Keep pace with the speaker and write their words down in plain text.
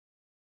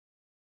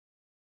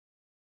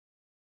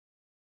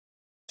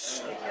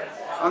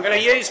I'm going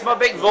to use my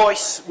big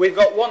voice. We've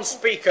got one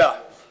speaker,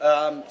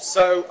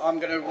 so I'm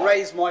going to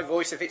raise my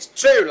voice. If it's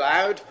too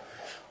loud,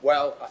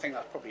 well, I think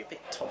that's probably a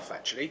bit tough,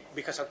 actually,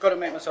 because I've got to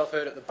make myself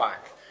heard at the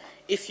back.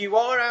 If you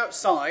are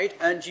outside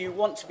and you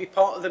want to be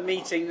part of the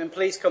meeting, then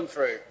please come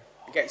through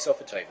and get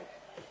yourself a table.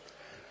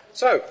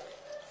 So,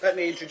 let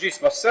me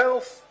introduce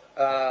myself.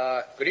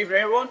 Good evening,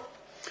 everyone.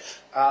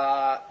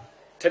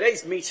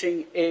 Today's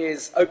meeting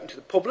is open to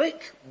the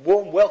public.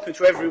 Warm welcome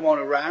to everyone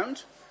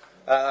around.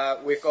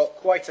 We've got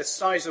quite a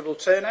sizable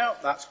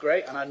turnout, that's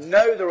great, and I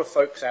know there are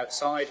folks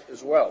outside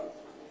as well.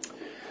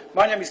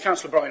 My name is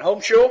Councillor Brian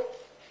Holmshaw,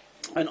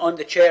 and I'm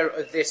the chair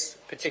of this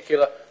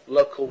particular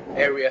local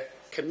area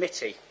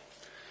committee.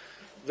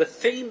 The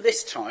theme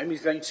this time is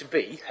going to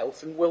be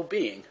health and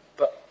well-being,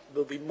 but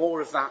there'll be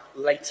more of that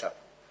later.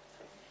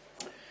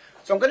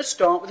 So I'm going to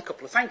start with a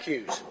couple of thank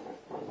yous.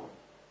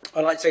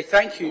 I'd like to say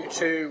thank you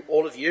to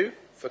all of you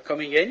for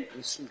coming in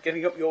and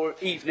giving up your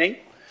evening.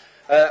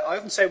 I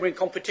often say we're in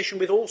competition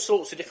with all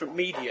sorts of different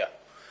media,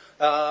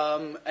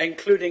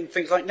 including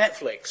things like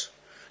Netflix.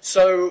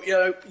 So,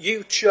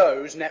 you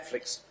chose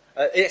Netflix,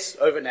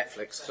 over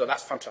Netflix, so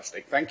that's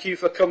fantastic. Thank you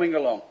for coming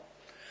along.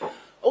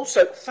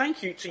 Also,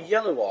 thank you to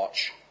Yellow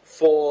Arch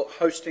for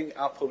hosting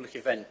our public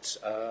event.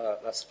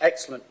 That's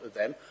excellent of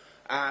them.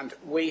 And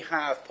we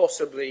have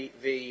possibly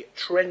the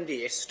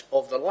trendiest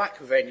of the LAC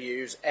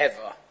venues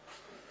ever.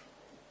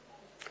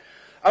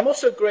 I'm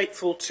also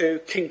grateful to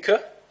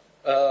Kinker,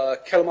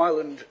 Kelham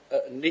Island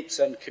Neeps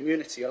End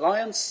Community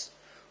Alliance,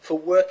 for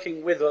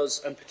working with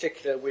us, and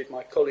particularly with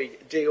my colleague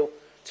Adeel,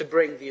 to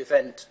bring the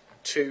event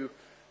to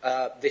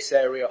this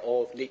area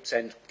of Neeps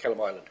End, Kelham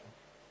Island.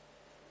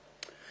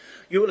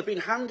 You will have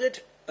been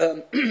handed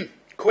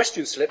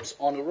question slips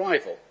on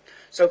arrival,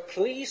 so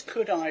please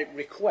could I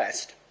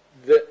request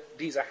that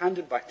these are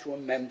handed back to a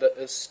member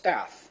of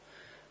staff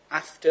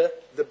after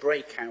the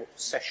breakout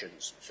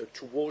sessions, so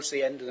towards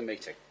the end of the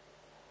meeting.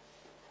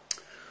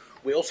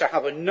 We also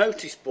have a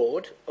notice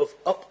board of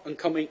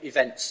up-and-coming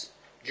events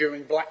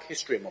during Black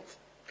History Month,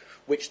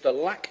 which the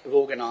LAC have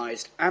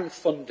organised and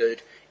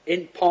funded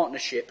in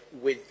partnership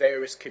with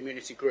various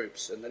community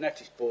groups. And the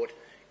notice board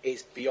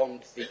is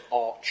beyond the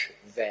arch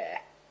there,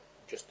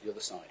 just the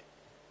other side.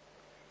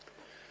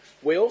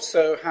 We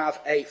also have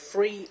a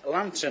free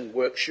lantern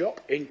workshop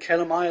in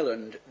Kelham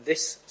Island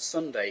this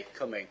Sunday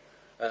coming,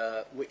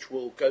 which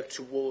will go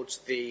towards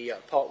the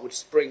Parkwood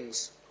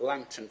Springs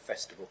Lantern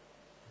Festival.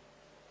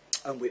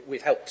 And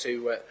we've helped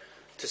to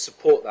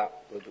support that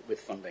with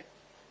funding.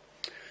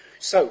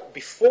 So,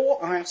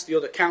 before I ask the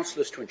other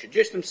councillors to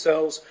introduce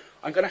themselves,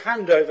 I'm going to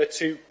hand over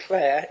to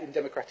Claire in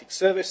Democratic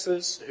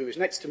Services, who is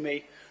next to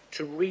me,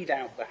 to read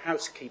out the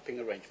housekeeping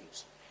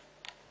arrangements.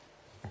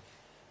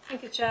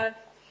 Thank you, Chair.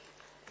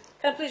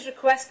 Can I please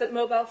request that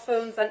mobile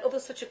phones and other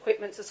such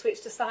equipment are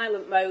switched to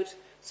silent mode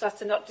so as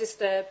to not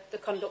disturb the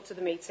conduct of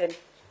the meeting.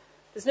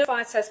 There's no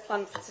fire test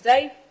planned for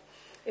today.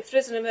 If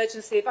there is an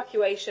emergency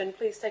evacuation,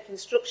 please take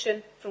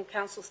instruction from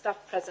council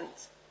staff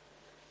present.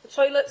 The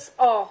toilets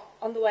are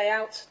on the way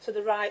out to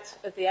the right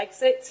of the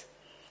exit.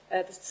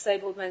 There's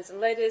disabled men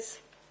and ladies.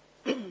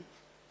 The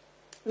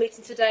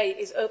meeting today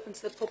is open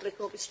to the public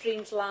and will be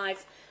streamed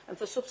live and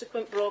for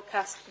subsequent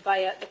broadcast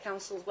via the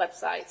council's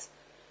website.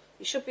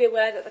 You should be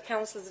aware that the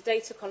council is a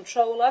data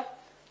controller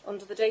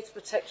under the Data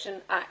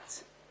Protection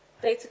Act.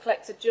 Data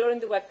collected during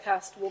the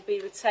webcast will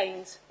be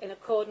retained in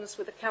accordance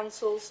with the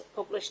council's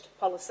published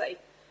policy.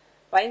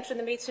 By entering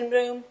the meeting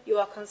room, you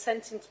are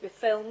consenting to be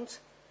filmed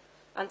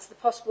and to the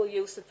possible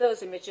use of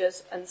those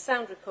images and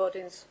sound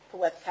recordings for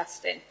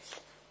webcasting.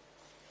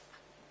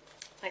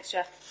 Thanks,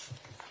 Chair.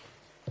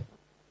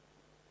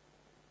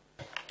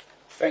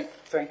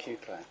 Thank you,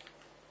 Claire.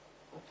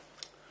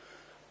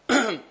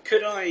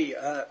 Could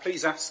I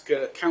please ask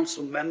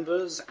council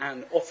members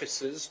and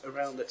officers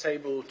around the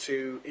table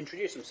to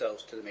introduce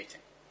themselves to the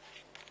meeting?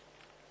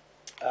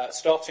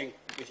 Starting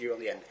with you on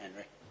the end,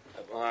 Henry.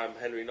 I'm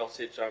Henry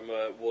Nottage. I'm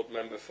a ward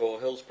member for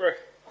Hillsborough.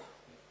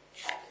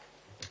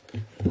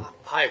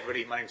 Hi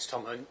everybody, my name's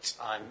Tom Hunt.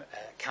 I'm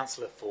a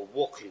councillor for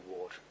Walkley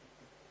Ward.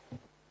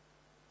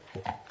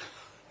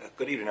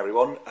 Good evening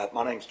everyone.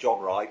 My name's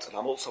John Wright and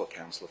I'm also a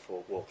councillor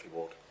for Walkley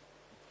Ward.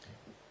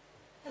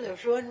 Hello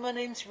everyone, my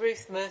name's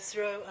Ruth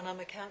Mercereau and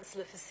I'm a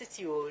councillor for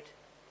City Ward.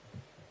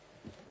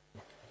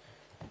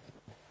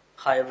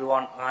 Hi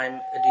everyone, I'm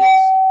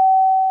Adeel's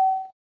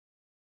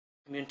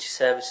Community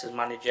Services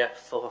Manager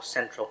for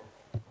Central.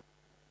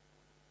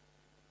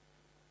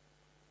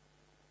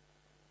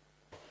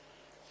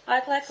 Hi,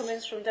 Claire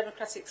Cummins from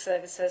Democratic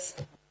Services.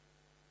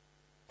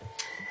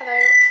 Hello.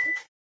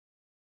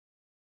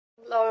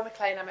 Laura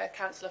McLean, I'm a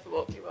councillor for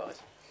Walkley Ward.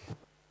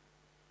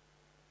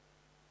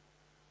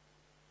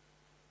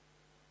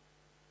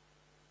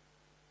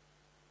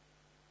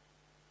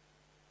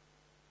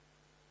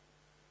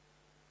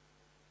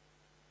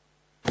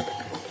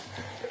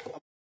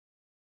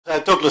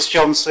 Douglas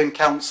Johnson,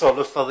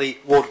 councillor for the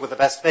ward with the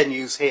best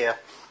venues here.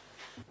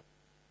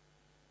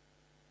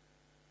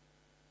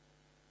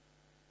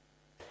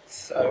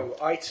 So,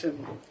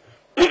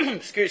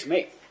 excuse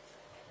me,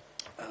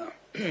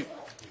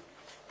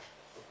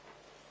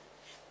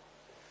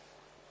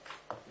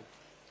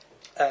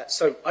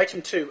 So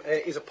item 2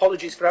 is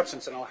apologies for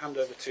absence, and I'll hand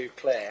over to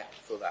Claire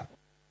for that.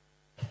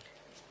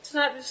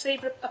 Tonight we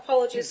received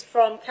apologies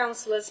from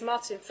councillors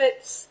Martin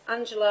Fitz,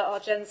 Angela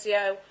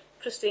Argenzio,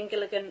 Christine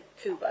Gilligan,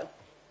 Kubo.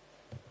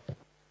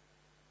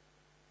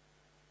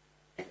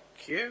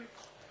 Thank you.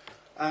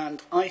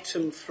 And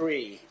item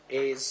 3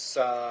 is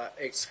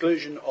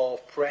exclusion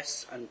of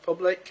press and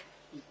public,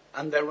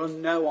 and there are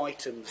no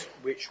items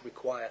which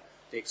require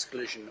the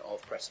exclusion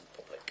of press and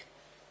public.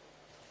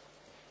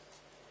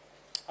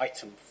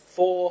 Item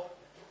 4,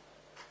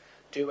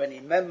 do any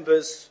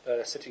members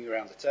sitting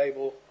around the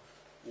table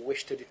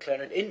wish to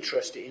declare an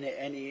interest in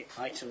any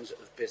items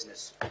of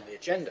business on the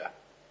agenda?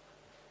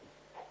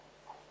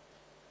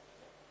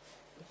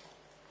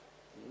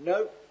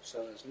 No,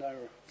 so there's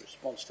no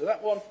response to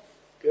that one.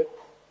 Good.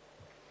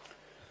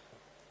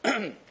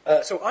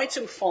 So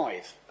item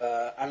 5,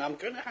 and I'm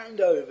going to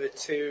hand over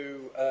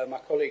to my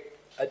colleague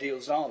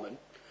Adeel Zahman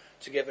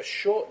to give a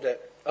short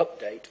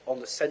update on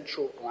the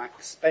central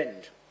LAC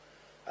spend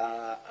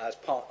as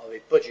part of a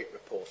budget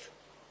report.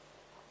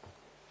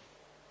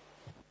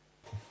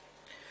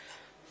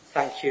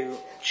 Thank you,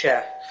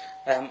 Chair.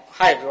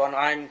 Hi everyone,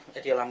 I'm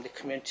Adeel, I'm the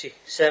Community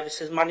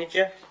Services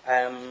Manager.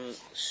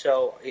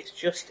 So it's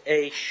just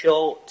a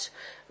short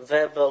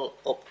verbal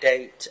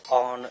update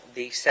on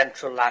the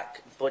Central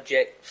LAC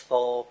budget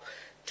for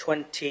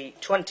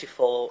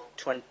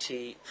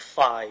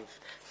 2024-25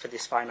 for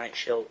this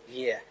financial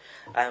year.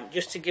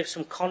 Just to give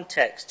some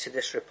context to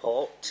this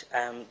report,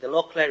 the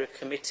local area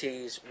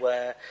committees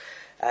were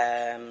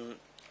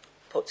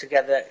put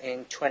together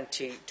in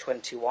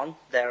 2021.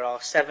 There are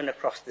 7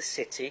 across the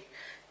city.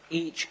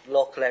 Each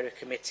local area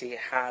committee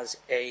has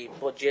a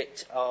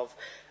budget of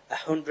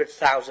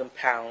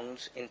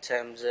 £100,000 in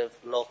terms of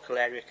local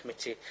area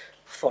committee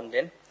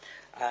funding.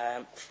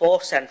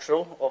 For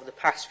Central, over the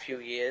past few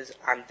years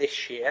and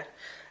this year,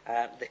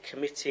 the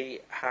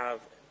committee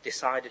have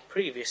decided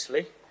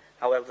previously,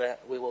 however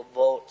we will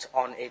vote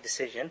on a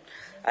decision.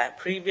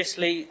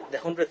 Previously the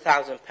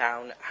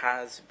 £100,000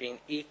 has been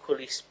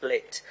equally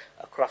split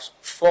across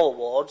 4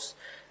 wards,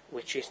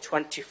 which is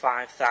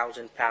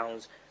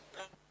 £25,000.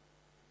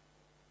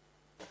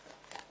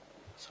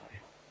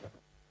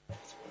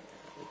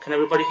 Can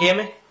everybody hear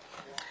me?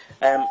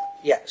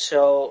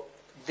 So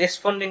this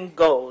funding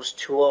goes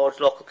towards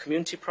local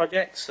community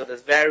projects. So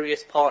there's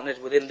various partners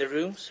within the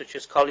room, such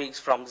as colleagues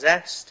from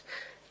Zest,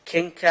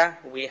 Kinka,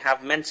 we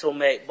have Mental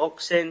Mate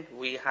Boxing,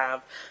 we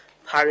have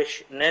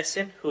Parish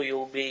Nursing, who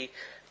you'll be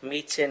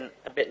meeting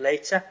a bit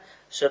later.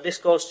 So this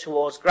goes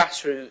towards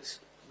grassroots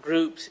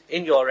groups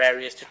in your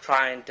areas to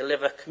try and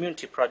deliver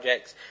community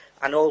projects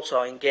and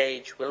also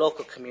engage with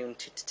local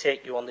community to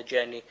take you on the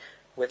journey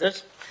with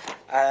us.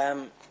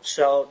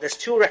 So there's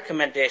 2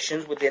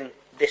 recommendations within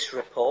this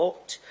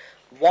report.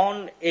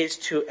 One is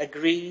to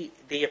agree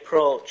the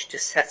approach to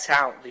set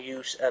out the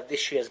use of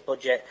this year's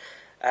budget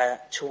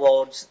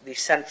towards the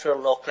Central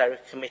Local Area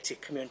Committee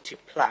Community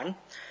Plan.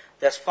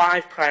 There's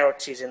 5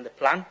 priorities in the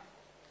plan.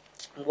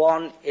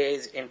 One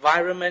is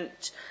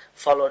environment,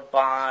 followed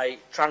by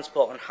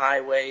transport and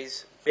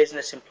highways,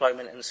 business,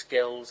 employment and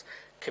skills,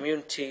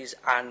 communities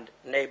and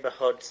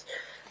neighbourhoods.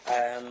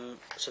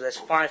 So there's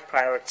 5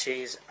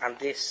 priorities, and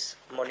this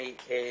money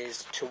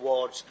is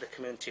towards the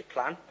community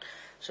plan.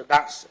 So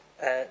that's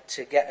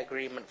to get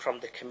agreement from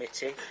the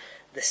committee.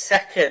 The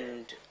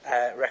second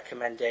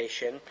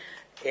recommendation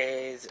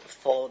is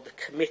for the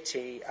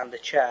committee and the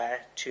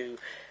chair to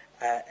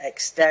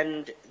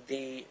extend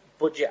the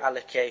budget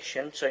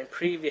allocation. So in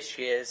previous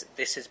years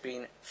this has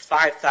been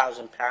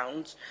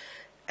 £5,000.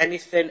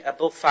 Anything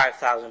above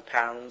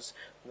 £5,000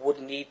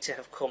 would need to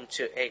have come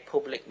to a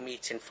public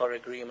meeting for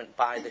agreement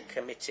by the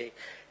committee.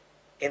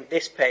 In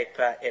this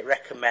paper it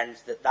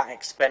recommends that that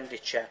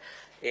expenditure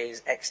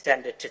is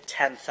extended to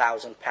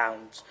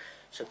 £10,000.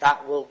 So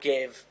that will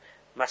give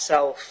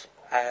myself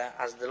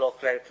as the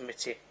local area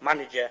committee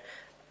manager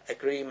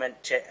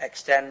agreement to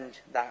extend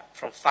that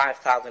from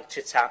 5,000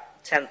 to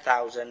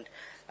 10,000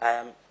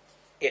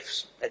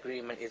 if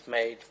agreement is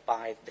made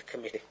by the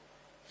committee.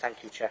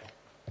 Thank you, Chair.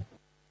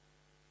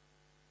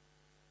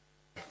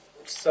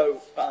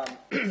 So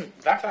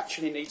that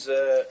actually needs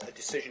a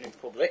decision in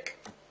public.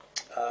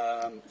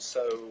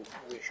 So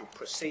we should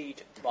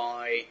proceed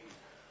by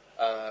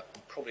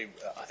probably,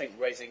 I think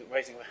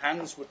raising of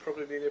hands would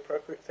probably be the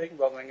appropriate thing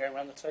rather than going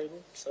around the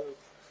table. So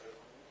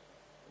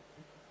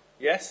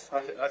yes,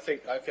 I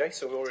think okay.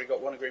 So we've already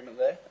got one agreement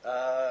there.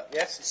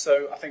 Yes.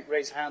 So I think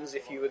raise hands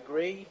if you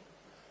agree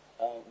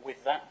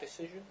with that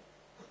decision.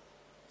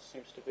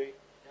 Seems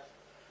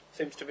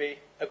to be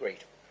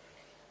agreed.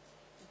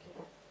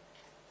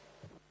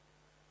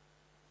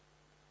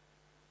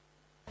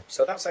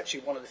 So that's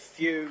actually one of the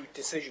few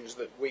decisions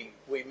that we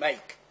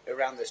make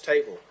around this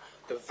table.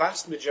 The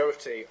vast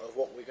majority of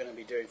what we're going to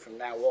be doing from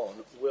now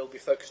on will be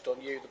focused on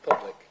you, the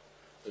public,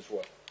 as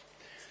well.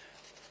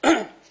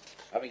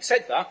 Having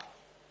said that,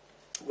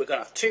 we're going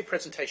to have 2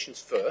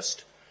 presentations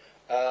first.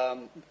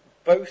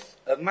 Both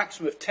a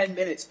maximum of 10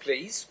 minutes,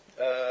 please,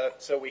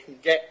 so we can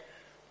get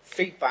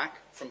feedback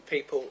from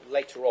people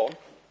later on.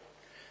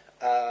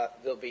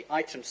 There'll be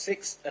item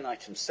 6 and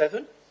item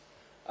 7,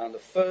 and the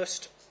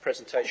first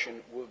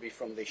presentation will be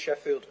from the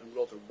Sheffield and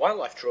Rotherham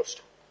Wildlife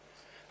Trust,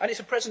 and it's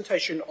a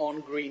presentation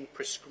on green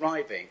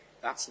prescribing.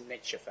 That's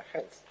nature for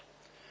health.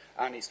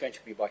 And it's going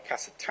to be by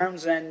Casa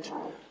Townsend,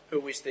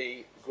 who is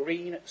the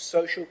Green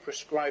Social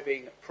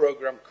Prescribing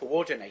Programme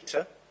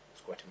Coordinator,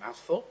 it's quite a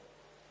mouthful,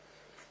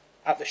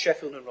 at the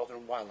Sheffield and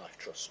Rotherham Wildlife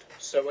Trust.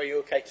 So are you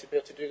okay to be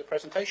able to do the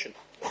presentation?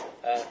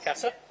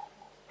 Casa?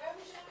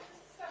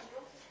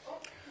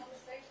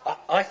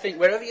 I think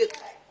wherever you...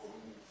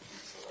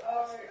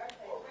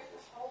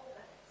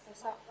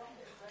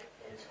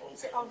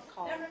 Is it on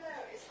call? No,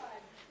 it's fine.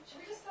 Should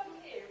we just stand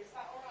here? Is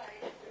that all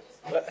right?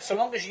 But so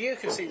long as you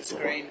can see the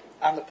screen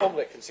and the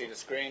public can see the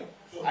screen,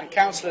 and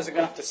councillors are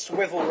going to have to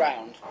swivel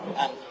round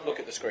and look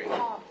at the screen. Yeah,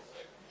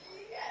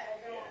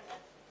 go on.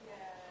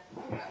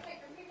 Yeah. Okay,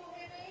 can people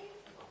hear me?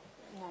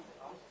 No.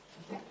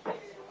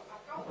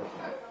 I've got the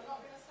phone. I'm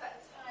not going to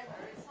set a timer.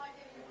 It's like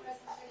giving a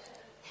presentation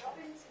at a job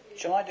interview.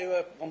 Shall I do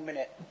a 1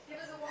 minute? Give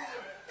us a 1 minute.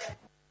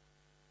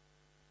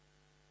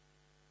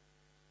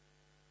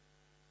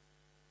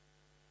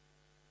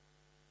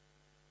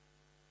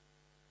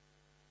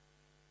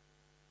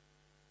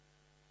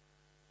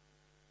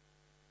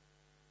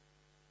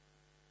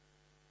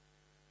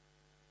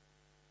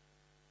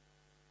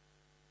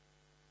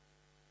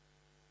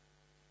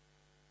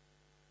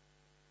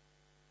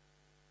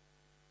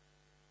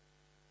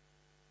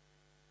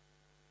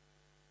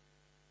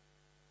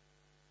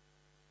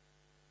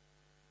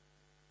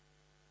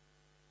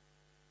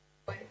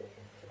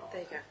 There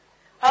you go.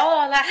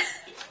 Hola!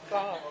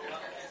 Oh,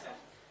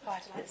 I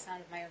don't like the sound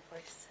of my own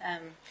voice.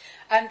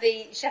 I'm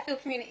the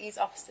Sheffield Communities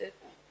Officer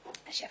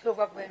at Sheffield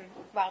Rotherham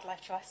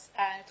Wildlife Trust,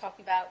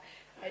 talking about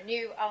a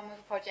new Alma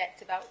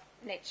project about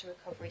nature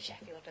recovery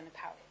Sheffield and the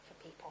power for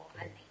people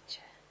and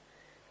nature.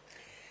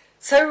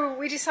 So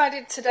we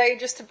decided today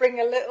just to bring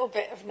a little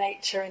bit of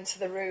nature into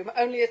the room,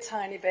 only a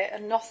tiny bit,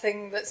 and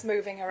nothing that's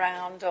moving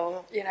around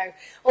or,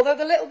 although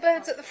the little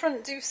birds at the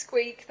front do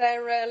squeak,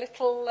 they're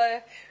little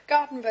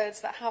garden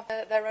birds that have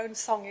their own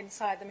song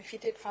inside them. If you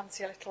did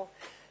fancy a little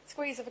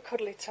squeeze of a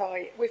cuddly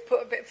toy, we've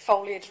put a bit of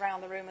foliage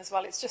around the room as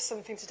well. It's just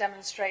something to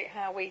demonstrate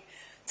how we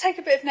take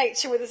a bit of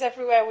nature with us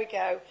everywhere we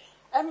go.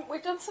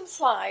 We've done some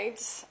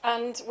slides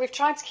and we've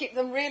tried to keep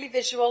them really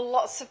visual,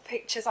 lots of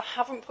pictures. I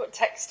haven't put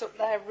text up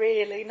there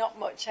really, not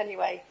much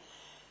anyway.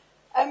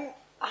 I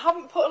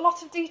haven't put a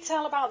lot of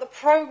detail about the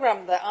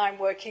programme that I'm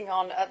working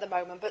on at the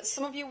moment, but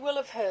some of you will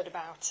have heard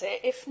about it.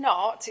 If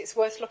not, it's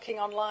worth looking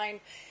online.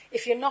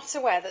 If you're not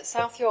aware that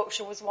South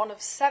Yorkshire was one of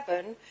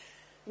 7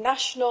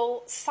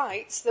 national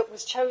sites that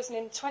was chosen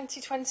in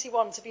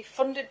 2021 to be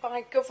funded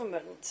by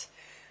government,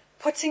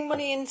 putting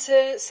money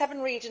into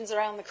 7 regions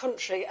around the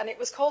country, and it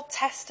was called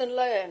Test and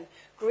Learn,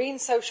 Green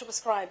Social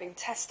Prescribing,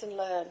 Test and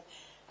Learn.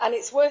 And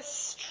it's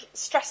worth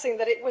stressing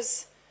that it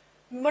was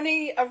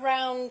money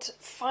around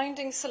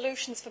finding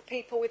solutions for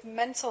people with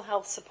mental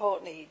health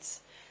support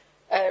needs,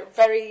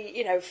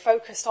 very,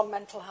 focused on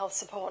mental health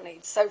support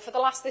needs. So for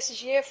this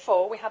is year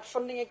 4, we had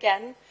funding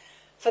again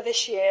for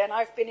this year, and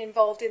I've been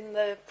involved in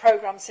the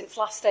programme since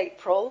last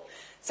April.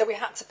 So we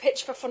had to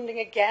pitch for funding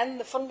again.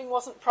 The funding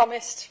wasn't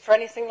promised for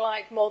anything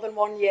like more than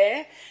 1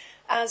 year,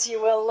 as you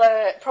will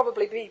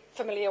probably be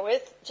familiar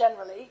with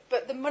generally.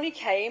 But the money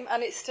came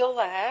and it's still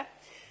there.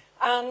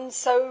 And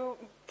so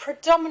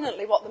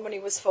predominantly what the money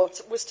was for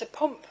was to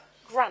pump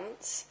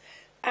grants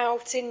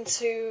out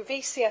into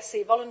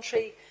VCSE,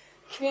 voluntary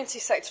community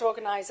sector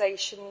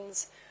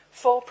organisations,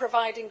 for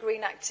providing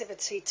green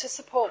activity to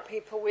support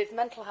people with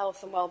mental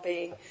health and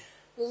well-being.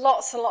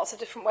 Lots and lots of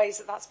different ways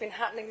that that's been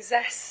happening.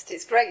 Zest,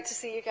 it's great to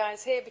see you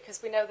guys here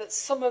because we know that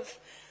some of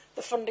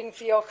the funding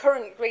for your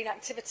current green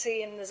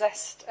activity in the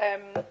Zest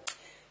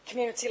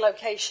community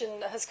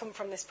location has come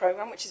from this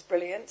programme, which is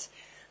brilliant.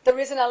 There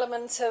is an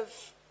element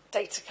of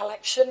data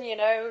collection,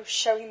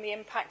 showing the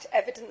impact,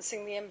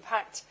 evidencing the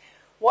impact.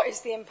 What is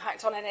the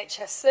impact on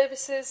NHS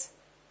services?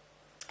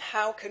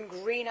 How can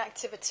green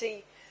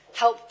activity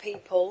help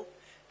people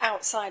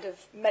outside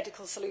of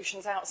medical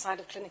solutions, outside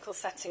of clinical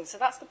settings? So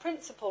that's the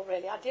principle,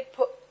 really.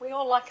 We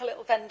all like a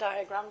little Venn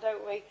diagram,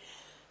 don't we?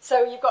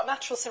 So you've got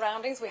natural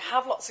surroundings. We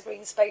have lots of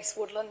green space,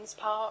 woodlands,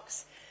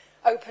 parks,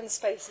 open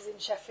spaces in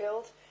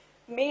Sheffield.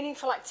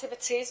 Meaningful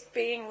activities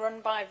being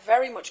run by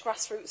very much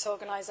grassroots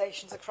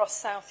organisations across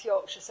South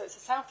Yorkshire. So it's a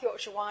South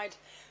Yorkshire-wide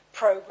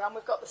programme.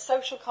 We've got the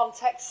social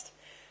context,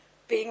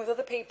 being with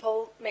other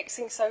people,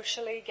 mixing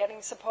socially,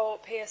 getting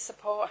support, peer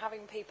support,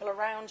 having people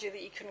around you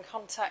that you can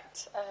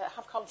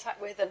have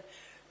contact with and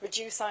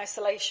reduce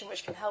isolation,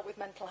 which can help with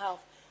mental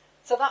health.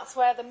 So that's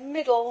where the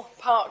middle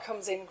part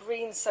comes in,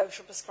 green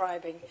social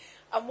prescribing.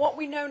 And what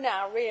we know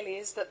now really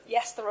is that,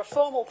 yes, there are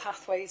formal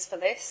pathways for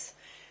this.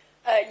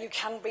 You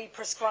can be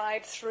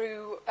prescribed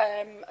through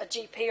a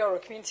GP or a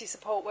community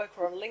support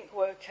worker or a link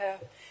worker.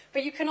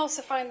 But you can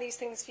also find these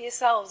things for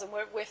yourselves, and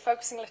we're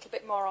focusing a little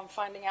bit more on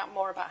finding out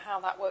more about how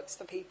that works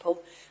for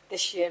people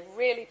this year,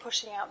 really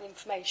pushing out the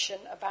information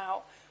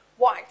about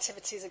what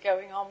activities are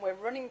going on. We're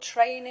running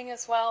training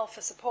as well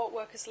for support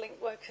workers,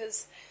 link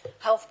workers,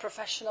 health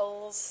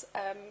professionals,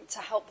 to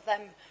help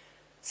them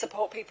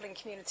support people in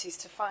communities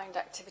to find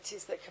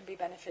activities that can be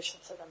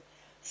beneficial to them.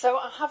 So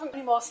I haven't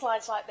any more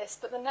slides like this,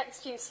 but the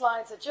next few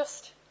slides are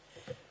just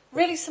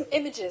really some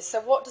images.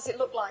 So what does it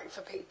look like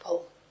for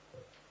people?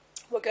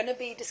 We're going to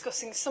be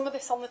discussing some of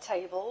this on the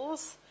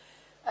tables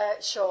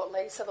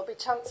shortly, so there'll be a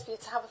chance for you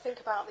to have a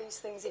think about these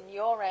things in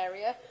your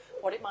area,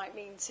 what it might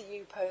mean to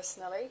you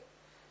personally.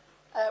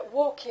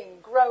 Walking,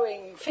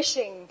 growing,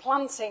 fishing,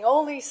 planting,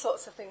 all these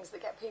sorts of things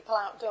that get people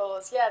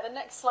outdoors. Yeah, the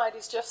next slide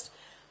is just,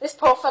 this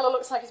poor fellow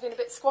looks like he's been a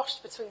bit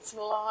squashed between some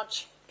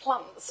large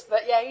plants,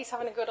 but yeah, he's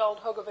having a good old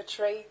hug of a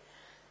tree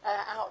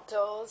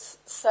outdoors.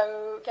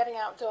 So getting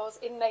outdoors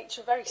in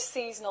nature, very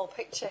seasonal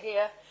picture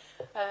here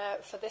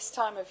for this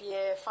time of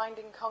year,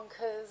 finding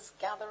conkers,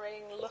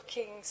 gathering,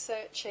 looking,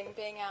 searching,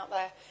 being out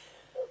there.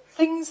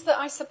 Things that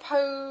I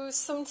suppose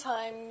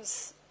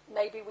sometimes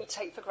maybe we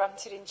take for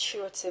granted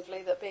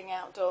intuitively, that being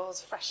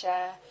outdoors, fresh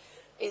air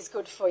is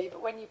good for you.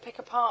 But when you pick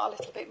apart a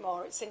little bit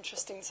more, it's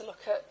interesting to look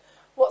at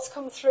what's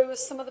come through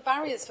as some of the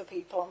barriers for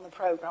people on the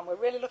programme. We're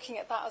really looking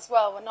at that as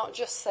well. We're not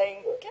just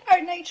saying, get out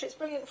in nature, it's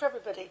brilliant for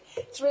everybody.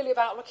 It's really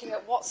about looking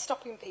at what's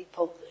stopping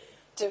people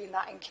doing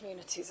that in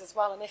communities as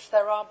well. And if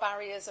there are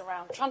barriers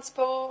around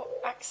transport,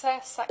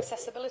 access,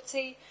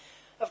 accessibility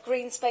of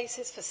green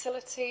spaces,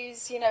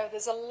 facilities, you know,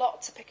 there's a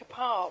lot to pick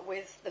apart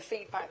with the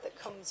feedback that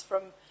comes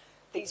from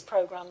these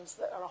programmes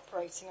that are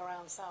operating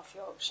around South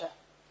Yorkshire.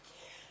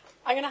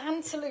 I'm going to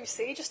hand to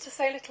Lucy just to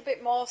say a little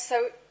bit more.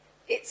 So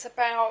it's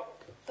about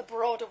the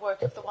broader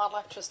work of the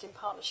Wildlife Trust in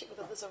partnership with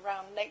others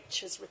around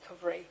nature's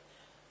recovery,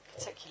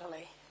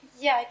 particularly.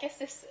 Yeah, I guess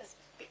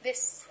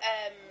this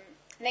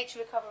Nature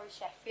Recovery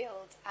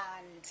Sheffield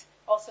and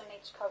also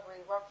Nature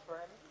Recovery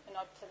Rotherham, a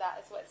nod to that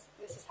as well,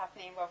 this is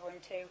happening in Rotherham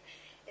too,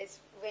 is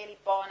really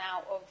born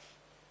out of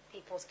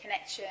people's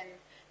connection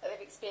that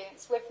they've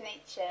experienced with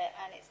nature,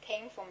 and it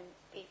came from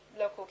the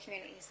local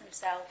communities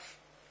themselves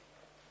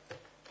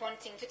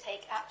wanting to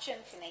take action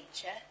for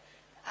nature,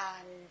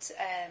 and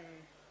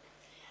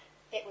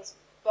it was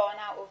born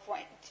out of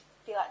wanting to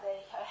feel like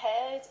they are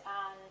heard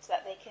and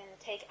that they can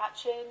take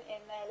action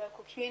in their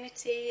local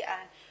community,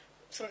 and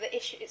some of the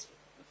issues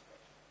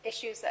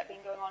that have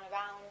been going on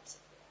around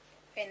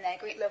in their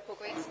local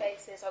green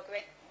spaces or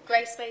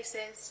grey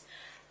spaces,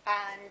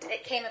 and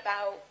it came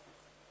about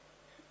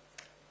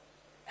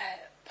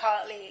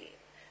partly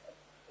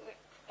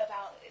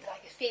about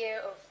like a fear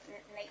of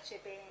nature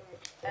being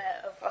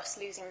of us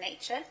losing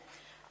nature,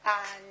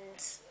 and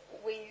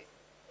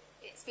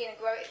it's been a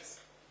growth. It's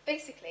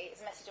basically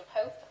it's a message of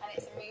hope, and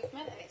it's a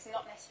movement, and it's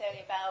not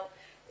necessarily about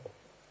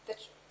the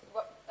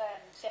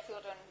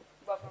Sheffield and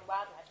Rotherham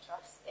Wildlife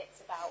Trust.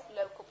 It's about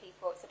local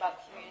people. It's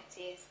about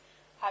communities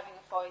having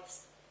a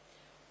voice,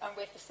 and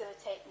we're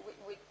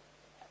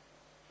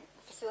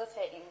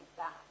facilitating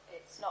that.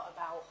 It's not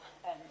about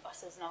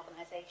us as an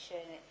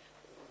organisation.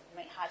 We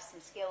might have some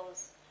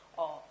skills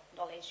or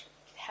knowledge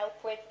to help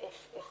with if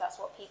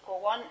that's what people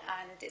want,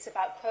 and it's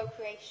about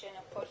co-creation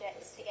of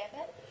projects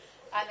together.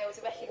 And there was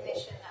a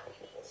recognition that we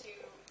need to,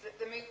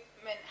 the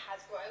movement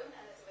has grown,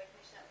 and there's a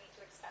recognition that we need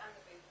to expand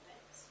the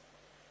movement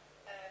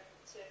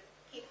to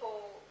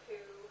people who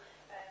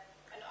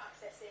are not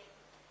accessing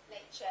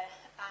nature,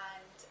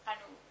 and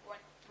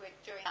we're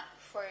doing that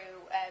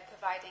through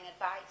providing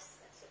advice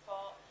and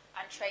support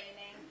and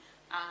training,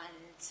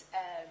 and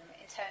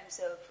in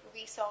terms of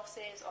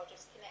resources or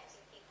just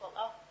connecting people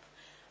up,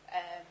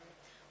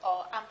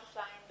 or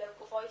amplifying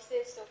local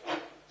voices, so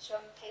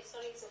showing case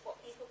studies of what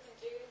people can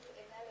do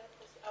in their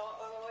local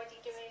are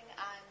already doing,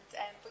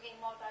 and bringing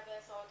more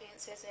diverse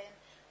audiences in,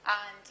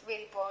 and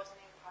really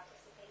broadening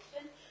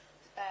participation.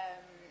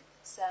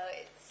 So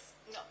it's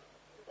not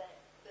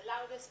the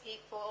loudest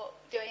people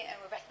doing it, and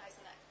we're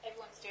recognising that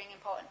everyone's doing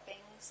important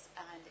things,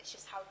 and it's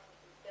just how we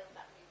can build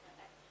that movement,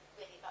 and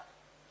really about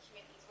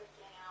communities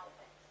rippling out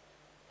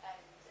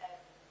and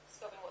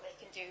discovering what they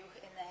can do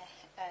in their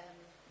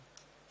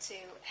to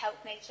help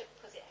nature,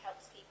 because it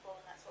helps people,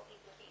 and that's what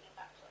people are feeding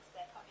back to us.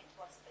 They're coming to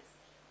us because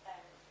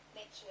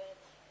nature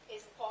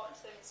is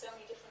important to them in so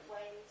many different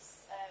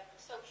ways,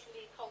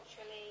 socially,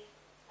 culturally,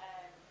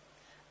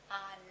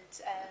 and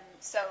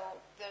so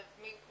the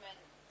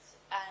movement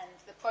and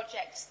the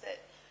projects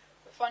that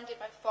were funded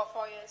for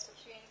 4 years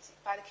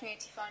by the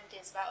Community Fund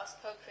is about us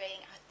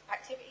co-creating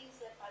activities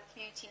that the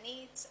community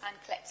needs, and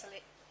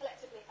collectively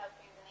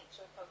helping the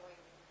nature recovery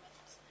movement.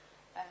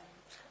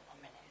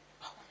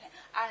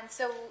 And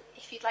so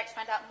if you'd like to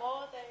find out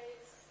more,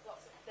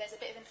 there's a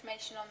bit of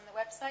information on the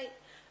website,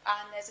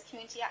 and there's a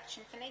Community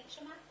Action for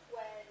Nature map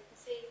where you can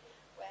see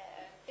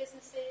where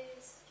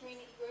businesses,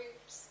 community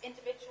groups,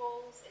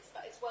 individuals,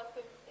 it's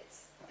welcome,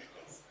 it's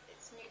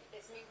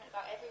movement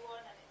about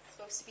everyone, and it's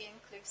supposed to be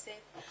inclusive.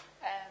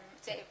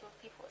 Data of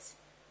people what's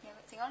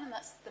going on, and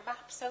that's the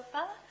map so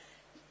far,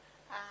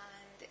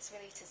 and it's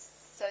really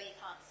so you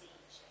can't see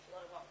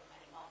Sheffield or Rotherham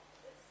anymore,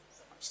 there's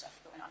so much stuff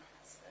going on.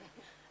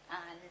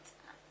 And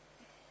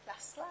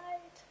last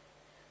slide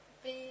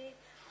would be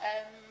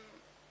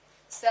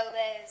So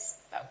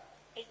there's about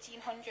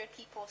 1,800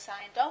 people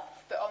signed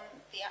off, but on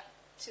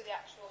to the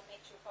actual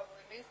nature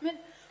recovery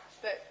movement.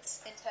 But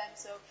in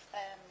terms of,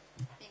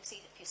 you can see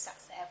a few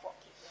stats there of what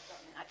people have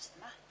done and add to the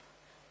map.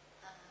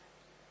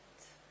 And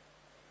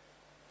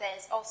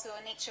there's also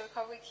a nature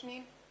recovery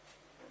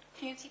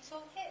community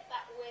toolkit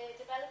that we're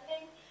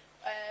developing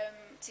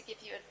to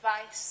give you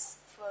advice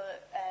for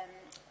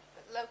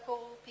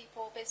local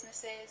people,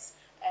 businesses,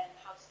 and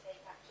how to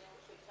take action,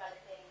 which we're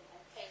developing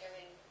and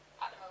tailoring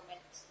at the moment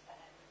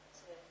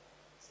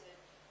to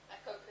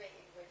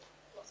co-creating with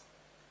lots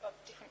of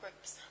different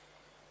groups.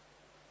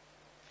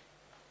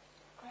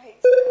 Great.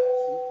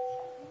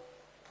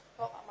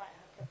 Well, that might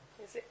happen.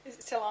 Is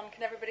it still on?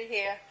 Can everybody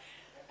hear?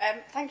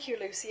 Thank you,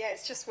 Lucy. Yeah,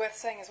 it's just worth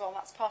saying as well,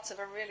 that's part of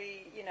a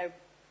really,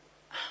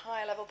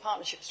 high-level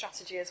partnership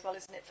strategy as well,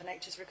 isn't it, for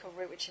nature's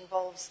recovery, which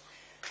involves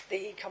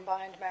the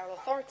combined mayoral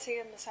authority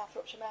and the South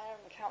Yorkshire Mayor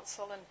and the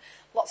council and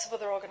lots of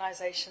other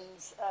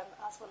organisations,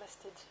 as were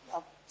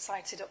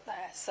cited up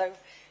there. So,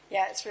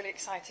 yeah, it's really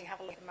exciting. Have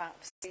a look at the map,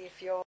 see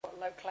if your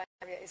local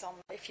area is on.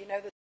 If you know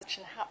there's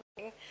action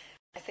happening,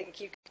 I think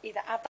you can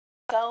either add that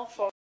yourself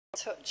or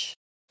touch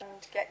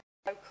and get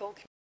local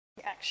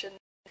community action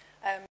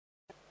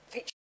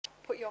feature.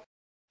 Put your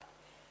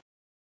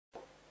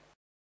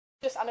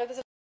I know there's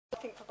a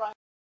thing for Brian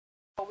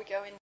before we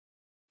go in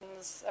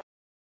the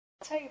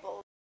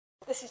table.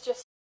 This is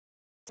just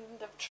the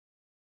end of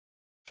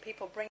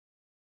people bring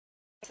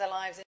their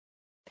lives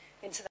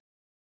into their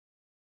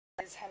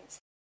lives, hence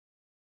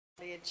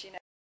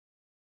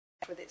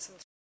with it some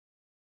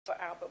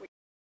out, but we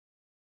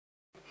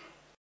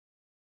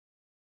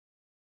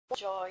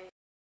joy,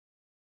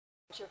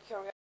 your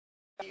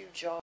curiosity,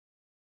 joy.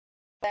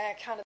 They're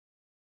kind of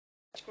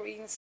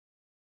green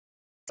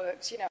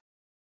works,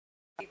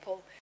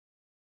 people.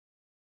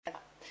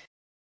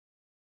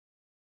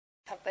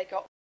 Have they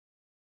got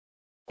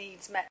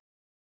needs met?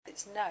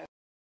 It's no. That'd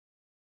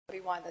be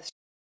why there's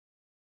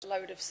a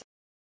load of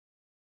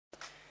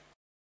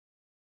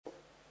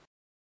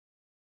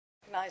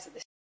recognise that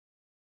this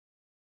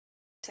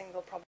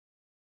single problem,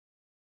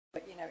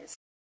 but it's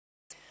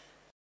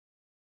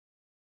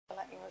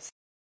letting us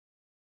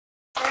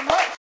very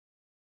much.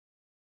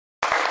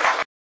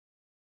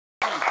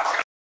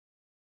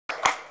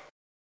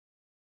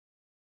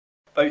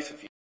 Both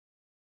of you.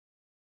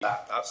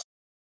 That's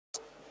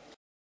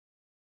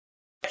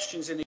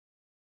questions in the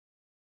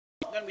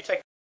not going to be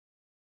taken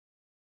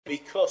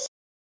because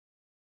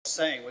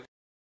saying we're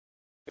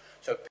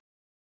so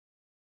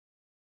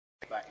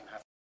back and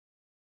have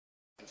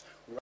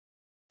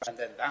and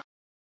then that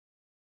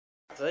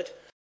method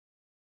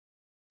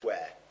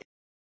where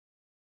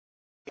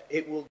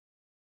it will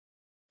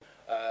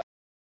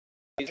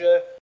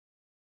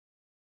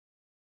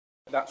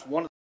that's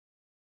one of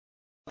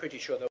the, pretty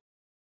sure they're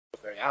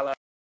very allied,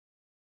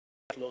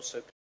 but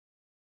also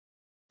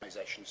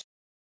organisations.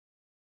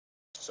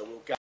 So we'll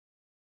get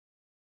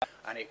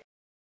and it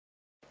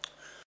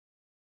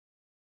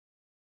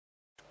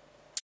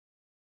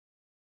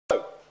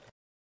so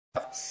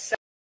have set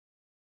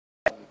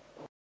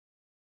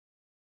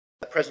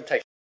the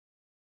presentation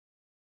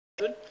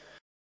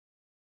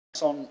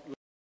it's on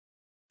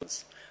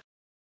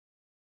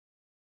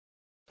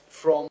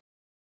from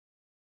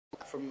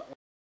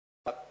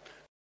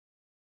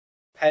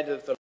head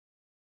of the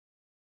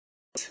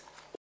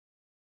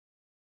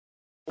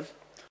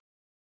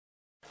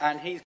and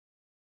he's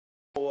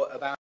more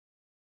about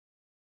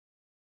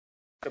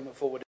coming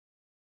forward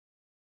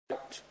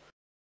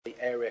the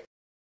area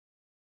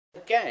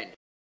again.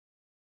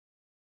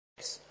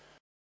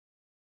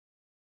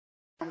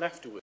 And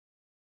afterwards,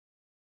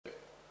 you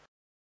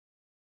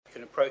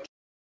can approach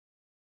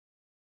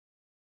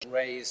and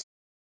raise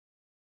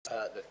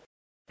that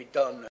be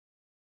done.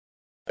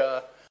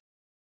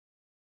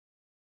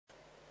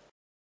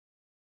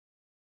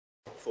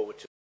 Forward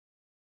to.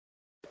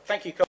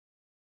 Thank you.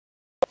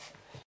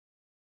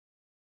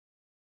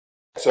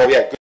 So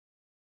yeah,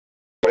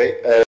 good.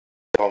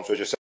 So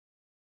just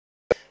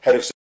head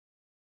of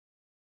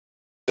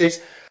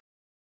services.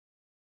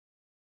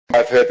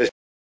 I've heard this.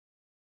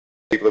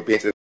 People have been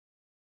to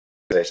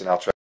this, and I'll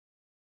try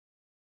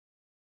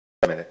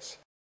minutes.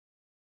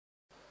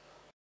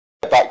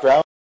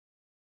 Background.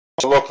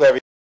 So local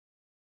area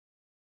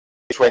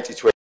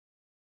 2020.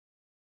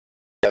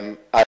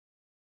 I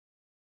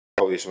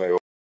probably some of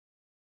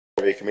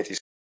area committees.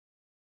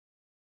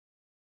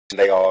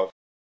 They are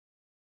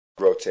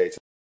rotating.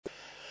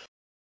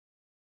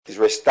 Is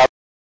established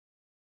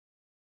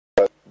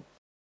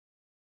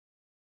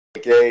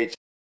engage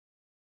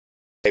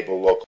able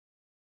local,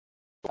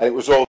 and it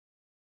was all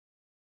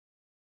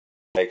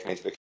making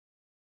into the.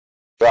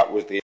 That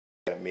was the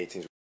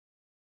meetings.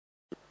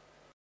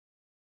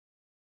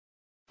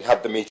 We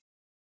had the meetings.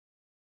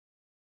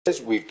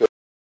 We've done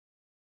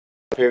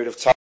a period of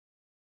time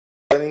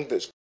planning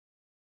that's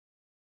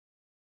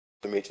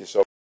the meeting.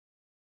 So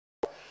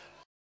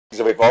things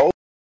have evolved.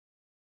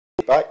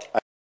 Back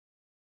and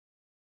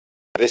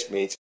this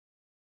meeting.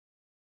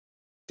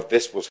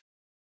 This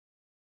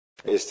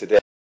is today.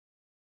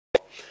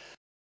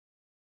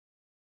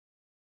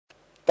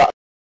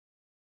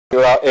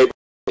 there are able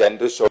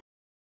agendas, so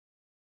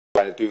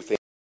trying to do things,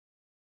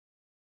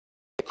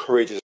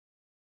 encourages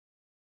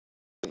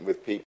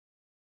with people.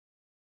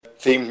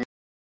 Theme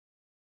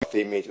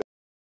media,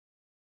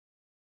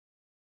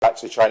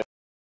 actually trying to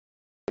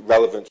be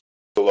relevant to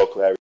the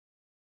local area.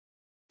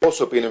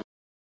 Also being in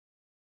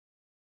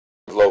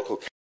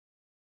local,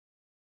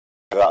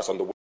 that's on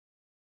the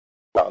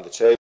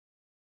table.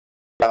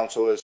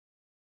 Councillors,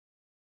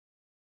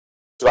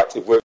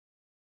 interactive work,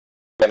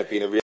 kind of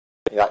being a real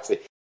actually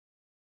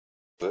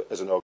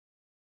as an organisation.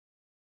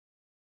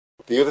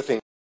 The other thing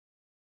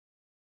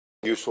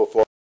useful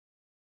for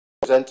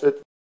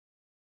presented,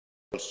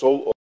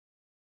 consult,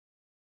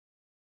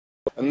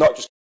 and not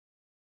just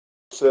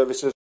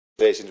services,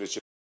 which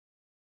are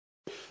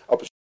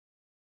opportunity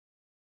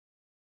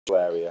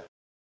area.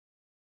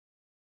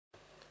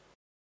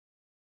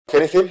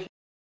 Anything,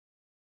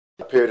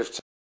 a period of time,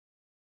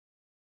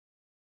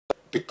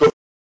 the government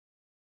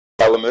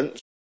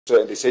element,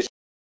 certain decisions,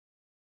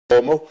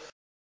 formal,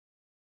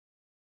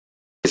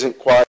 isn't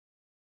quite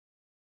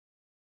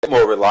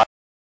more reliable,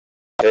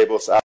 able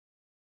to act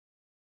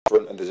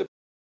front, and there's a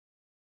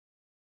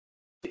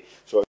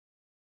so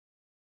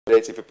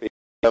for people.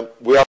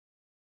 We are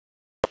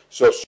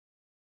so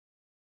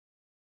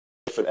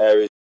different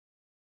areas,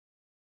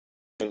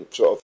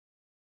 sort of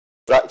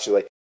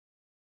actually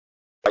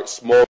quite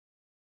small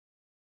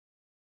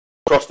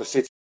across the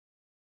city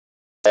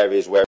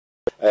areas where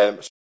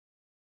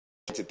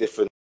to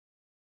different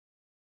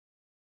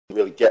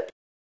really get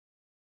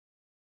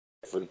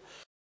different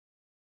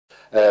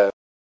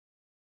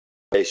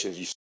nations.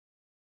 You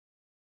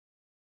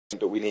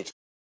that we need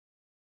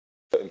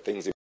certain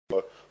things in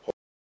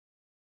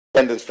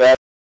attendance fair.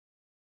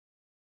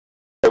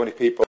 So many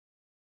people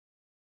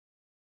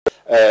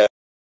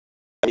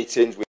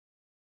meetings with.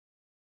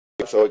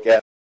 So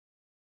again,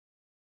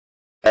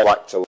 I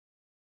like to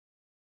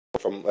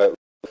from the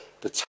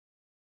time.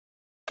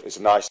 It's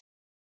nice.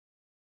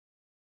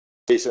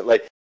 Recently,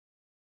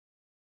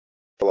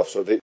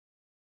 so the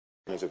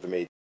of the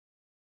media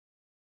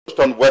just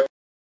on web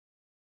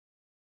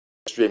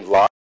streams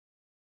live.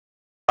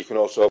 You can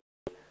also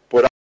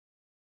put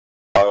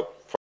out.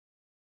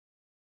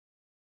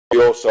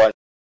 We also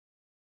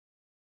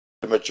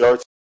the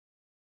majority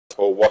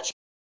or watching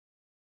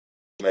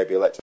maybe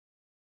elected.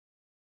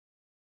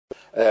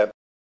 And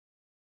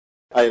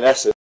in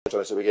essence, at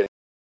the beginning,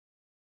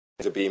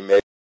 are being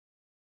made.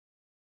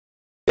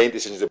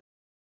 Decisions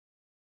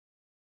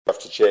have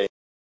to change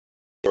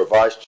or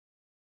revise.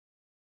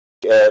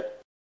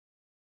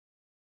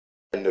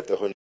 End of the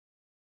 100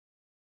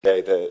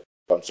 day the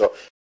one. So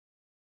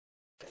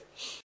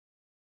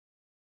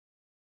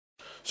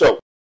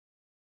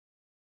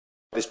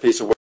this piece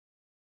of work,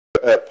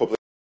 public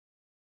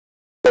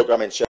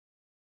programming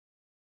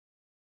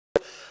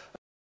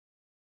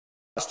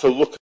has to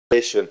look at the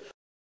nation,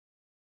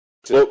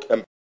 to look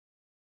and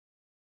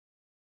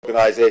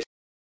organisation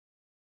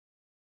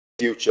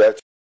future.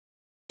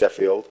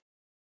 Sheffield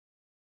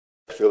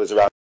is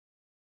around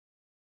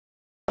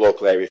the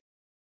local area.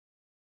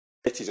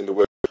 Cities in the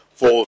work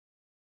falls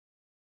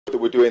that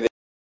we're doing.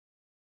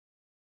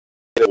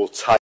 This will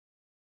type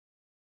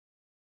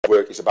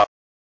work is about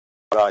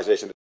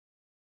organisation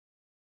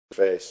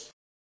face.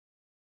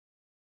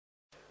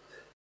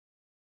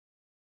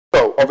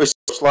 So obviously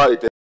slightly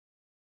different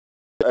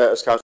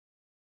as council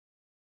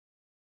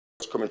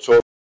coming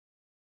to.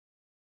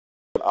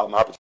 I'm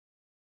happy to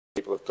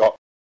people have got.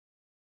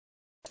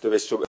 There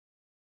is some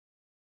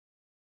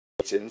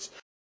meetings,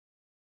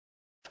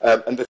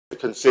 and they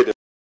consider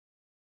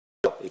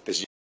if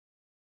there's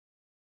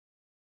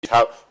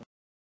how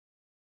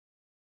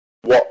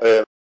what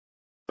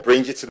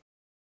brings you to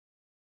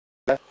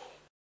the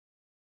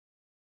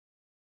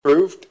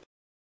approved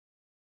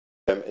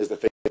is the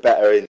thing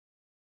better in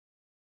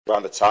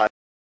around the time,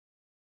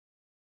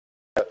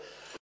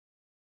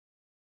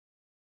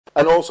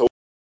 and also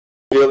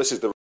feel this is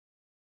the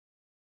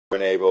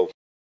enable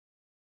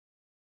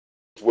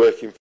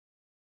working for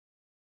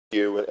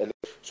you and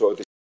sort of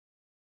this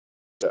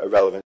that are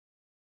relevant.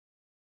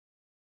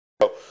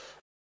 So,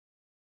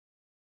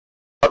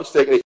 I was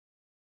taking it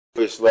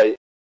obviously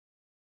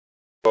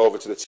over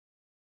to the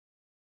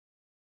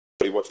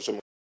team. What to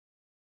someone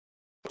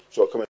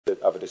so come and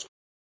have a discussion.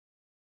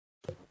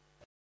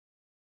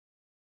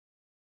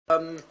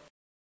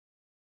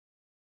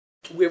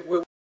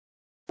 We're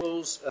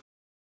rules.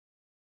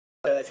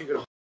 If you're going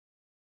to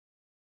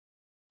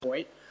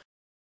point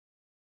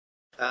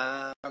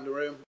around the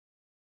room,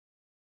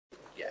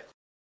 yeah.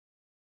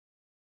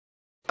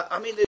 I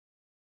mean, there's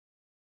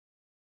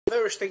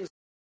various things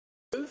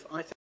to improve.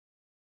 I think.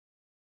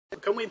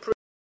 Can we improve?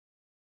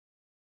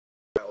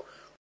 Well,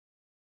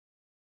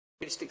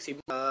 it sticks in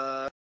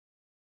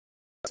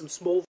some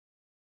small,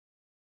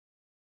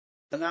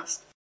 and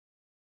that's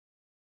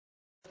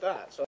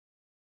that. So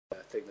I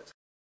think that's.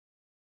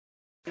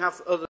 We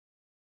have other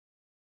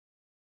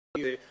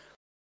you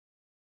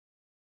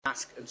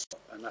ask and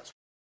stop, and that's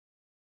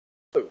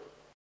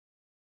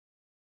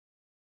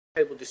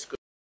table discussion.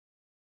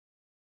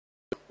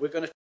 We're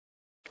going to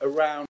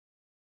around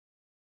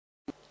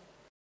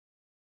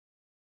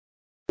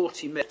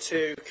 40 minutes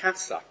to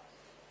Casa,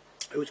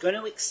 who's going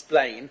to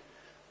explain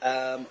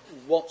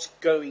what's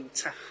going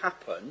to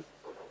happen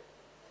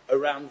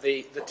around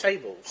the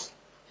tables.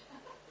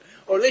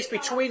 Or at least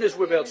between us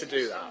we'll be able to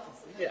do that.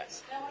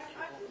 Yes. No,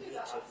 I can do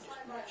that. That's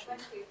fine, right,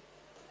 thank you.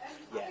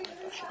 Yeah,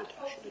 I should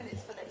have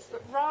minutes for this,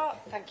 but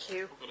thank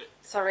you.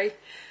 Sorry.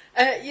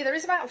 Yeah, there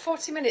is about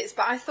 40 minutes,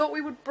 but I thought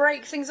we would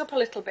break things up a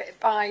little bit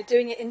by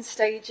doing it in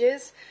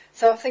stages.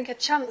 So I think a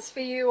chance for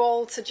you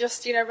all to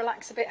just,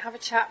 relax a bit, have a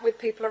chat with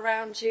people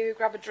around you,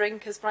 grab a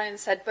drink, as Brian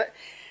said. But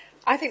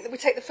I think that we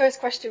take the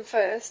first question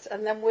first,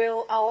 and then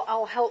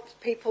I'll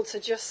help people to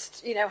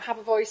just, have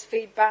a voice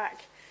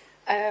feedback,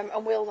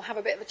 and we'll have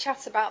a bit of a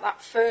chat about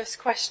that first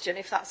question,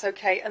 if that's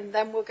okay, and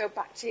then we'll go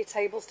back to your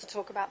tables to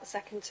talk about the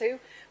second two,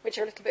 which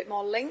are a little bit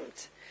more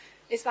linked.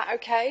 Is that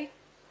okay?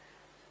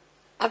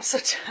 I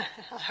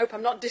hope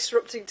I'm not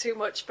disrupting too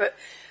much, but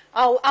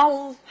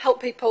I'll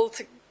help people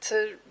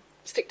to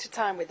stick to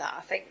time with that,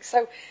 I think.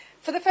 So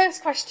for the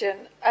first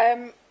question,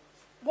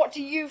 what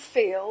do you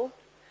feel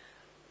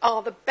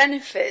are the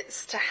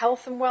benefits to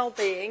health and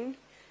well-being?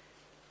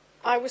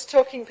 I was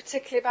talking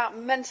particularly about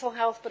mental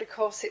health, but of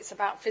course it's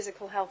about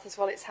physical health as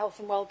well. It's health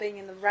and well-being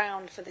in the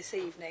round for this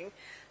evening.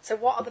 So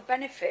what are the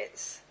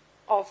benefits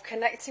of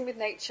connecting with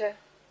nature,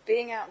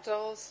 being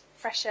outdoors,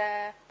 fresh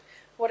air,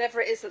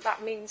 whatever it is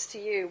that means to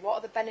you? What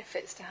are the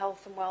benefits to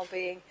health and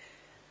well-being?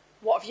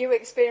 What have you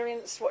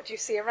experienced? What do you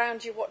see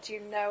around you? What do you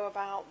know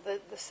about the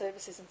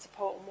services and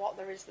support, and what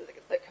there is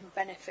that can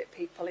benefit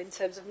people in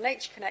terms of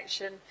nature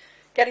connection,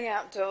 getting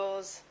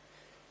outdoors,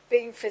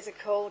 being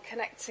physical,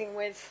 connecting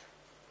with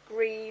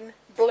green,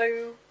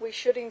 blue? We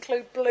should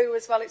include blue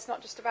as well. It's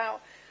not just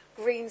about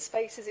green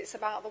spaces, it's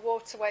about the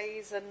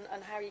waterways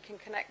and how you can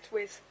connect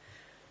with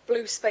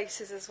blue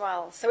spaces as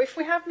well. So if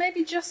we have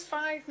maybe just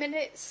 5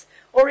 minutes,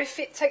 or if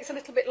it takes a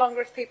little bit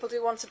longer, if people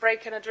do want to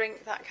break and a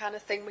drink, that kind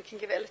of thing, we can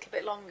give it a little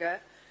bit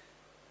longer.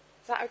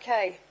 Is that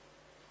okay?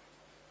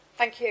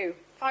 Thank you.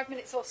 5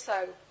 minutes or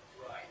so.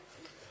 Right.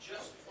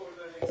 Just before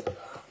we go into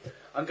that,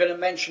 I'm going to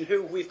mention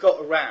who we've got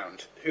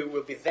around, who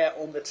will be there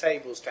on the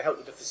tables to help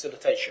with the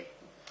facilitation.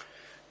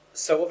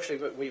 So obviously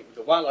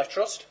the Wildlife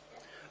Trust.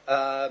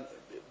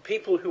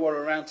 People who are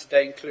around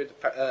today include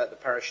the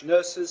parish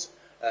nurses,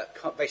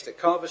 based at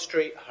Carver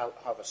Street,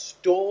 have a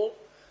stall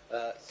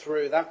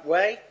through that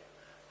way.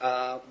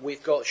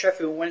 We've got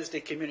Sheffield Wednesday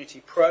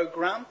Community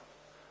Programme,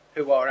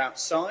 who are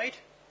outside.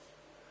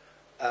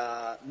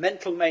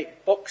 Mental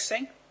Mate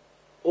Boxing,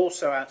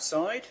 also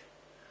outside.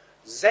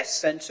 Zest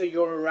Centre,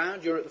 you're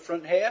around, you're at the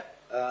front here.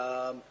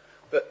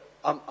 But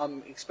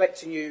I'm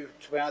expecting you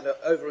to be either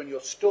over in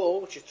your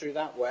stall, which is through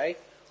that way,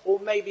 or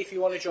maybe if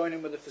you want to join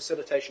in with the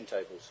facilitation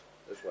tables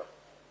as well.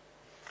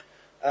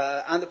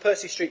 And the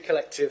Percy Street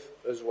Collective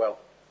as well.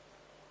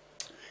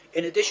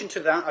 In addition to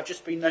that, I've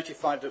just been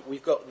notified that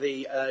we've got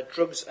the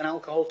drugs and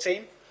alcohol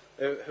team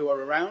who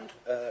are around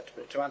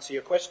to answer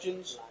your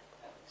questions.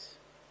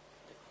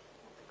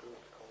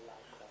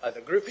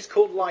 The group is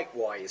called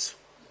Likewise.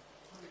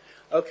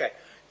 Okay.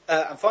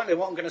 And finally,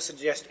 what I'm going to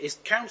suggest is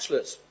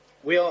counsellors.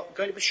 We are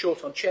going to be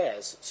short on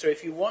chairs, so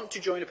if you want to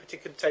join a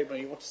particular table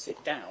and you want to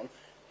sit down,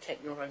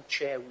 take your own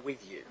chair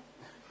with you.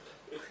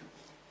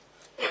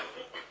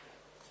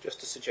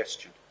 Just a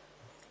suggestion.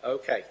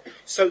 Okay,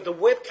 so the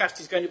webcast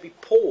is going to be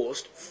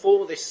paused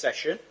for this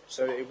session,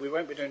 so we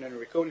won't be doing any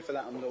recording for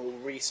that, and we'll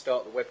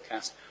restart the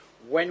webcast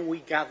when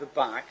we gather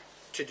back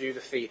to do the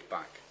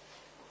feedback.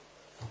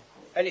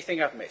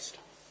 Anything I've missed?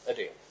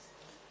 Adeel.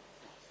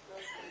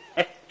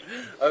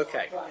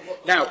 Okay,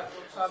 now,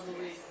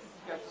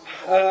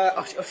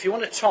 if you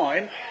want a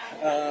time,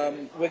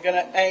 we're going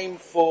to aim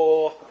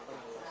for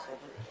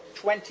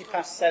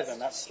 7:20.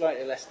 That's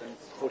slightly less than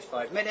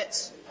 45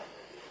 minutes.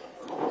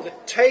 The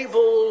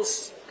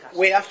tables,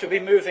 we have to be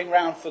moving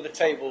round for the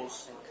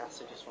tables.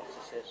 Casa just wants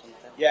to say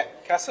something. Yeah,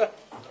 Casa?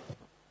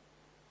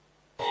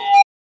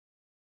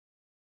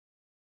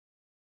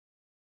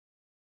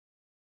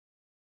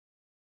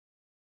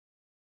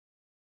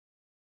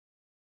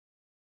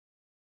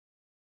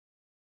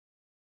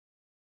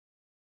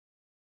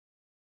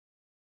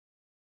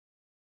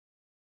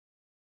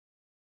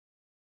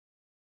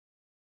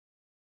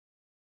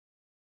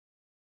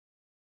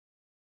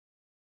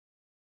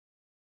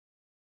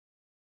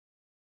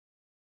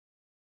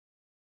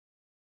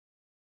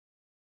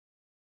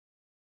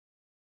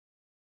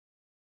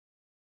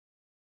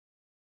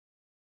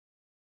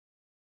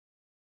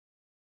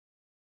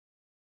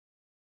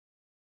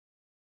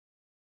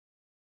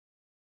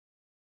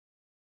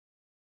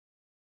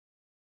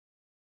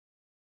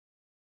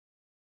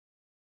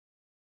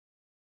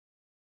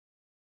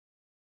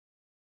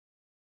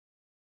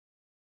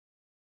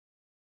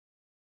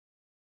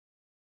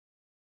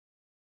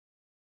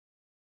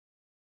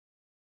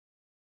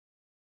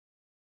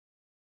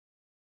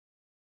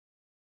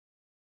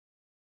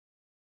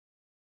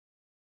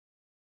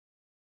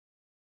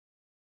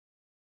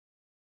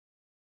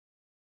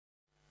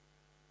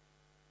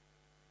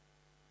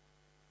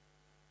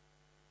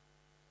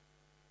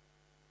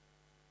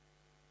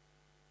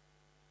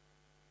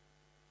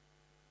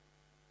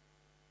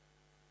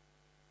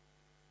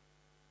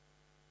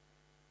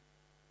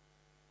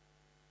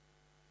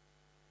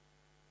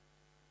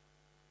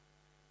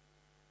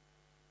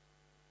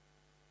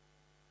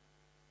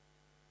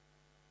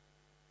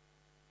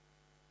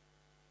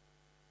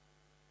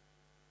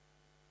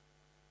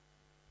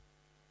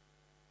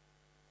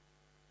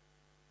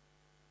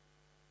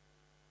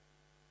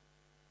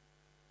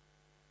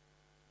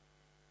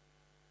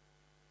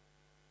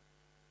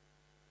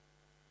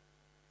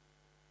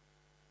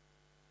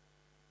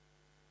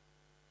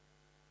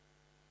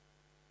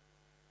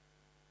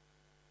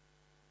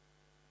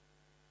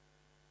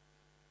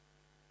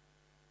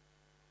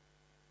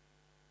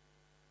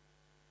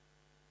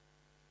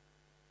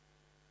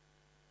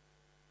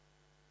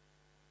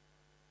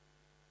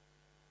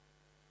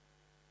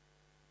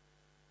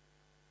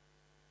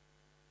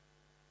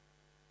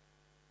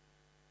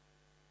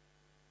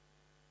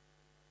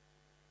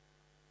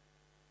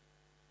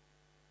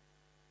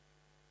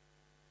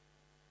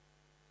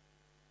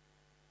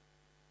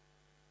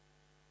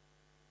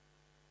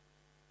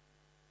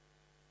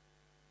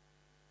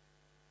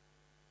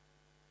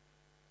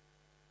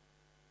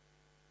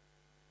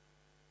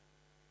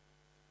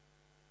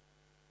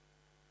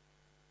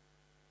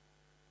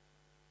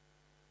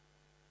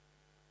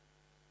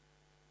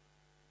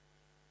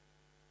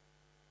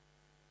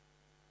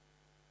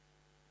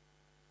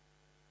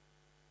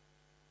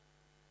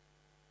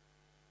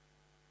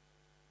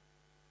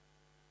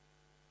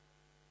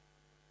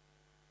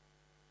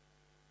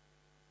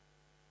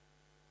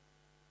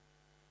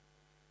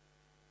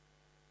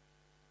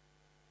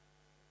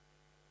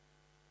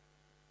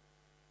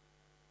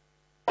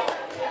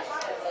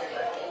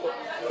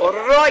 All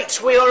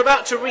right, we are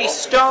about to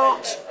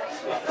restart. It's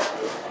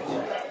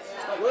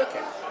not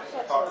working.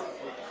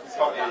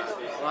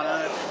 I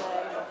know.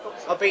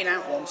 I've been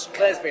out once.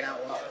 Claire's been out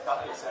once.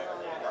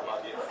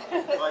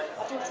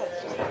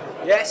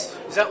 Yes,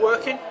 is that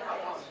working?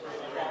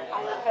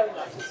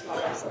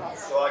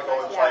 So I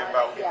go and play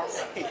about.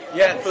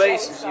 Yeah,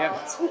 please. Yeah.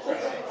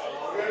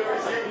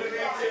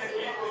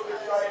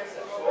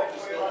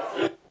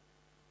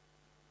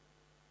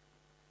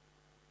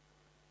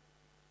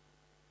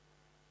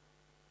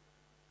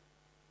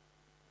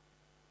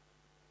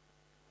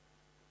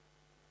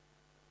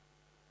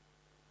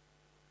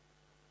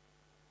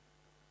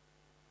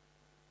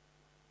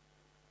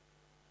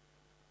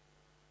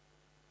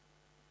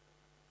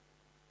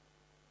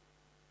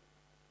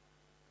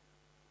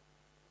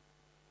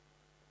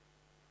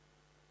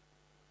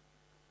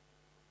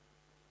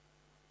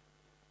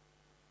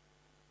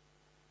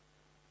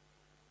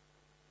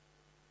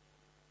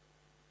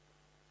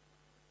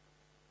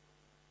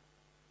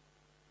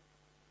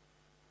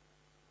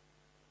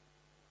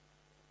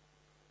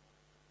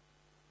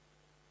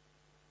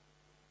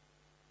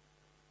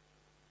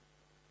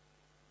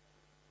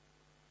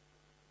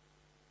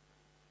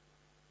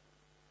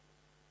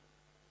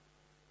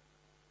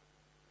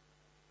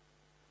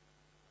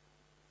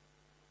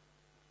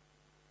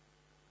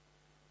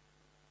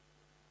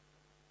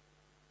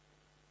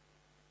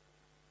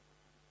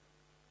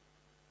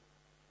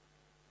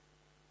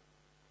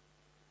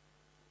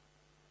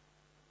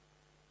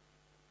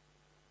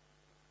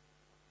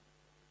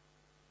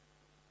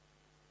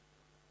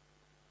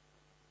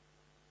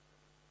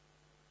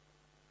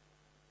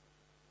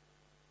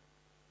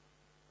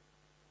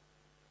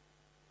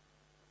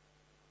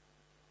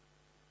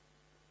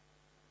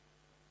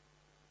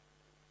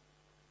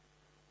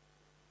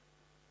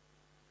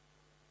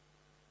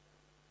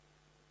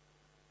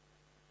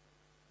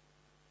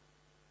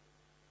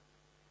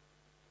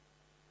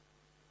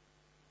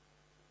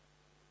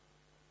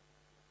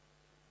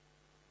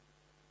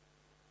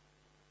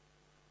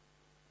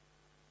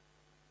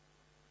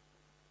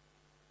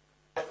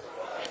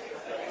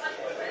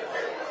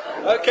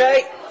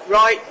 Okay,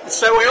 right,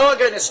 so we are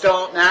going to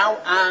start now,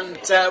 and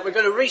we're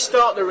going to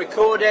restart the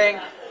recording.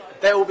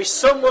 There will be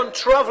someone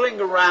travelling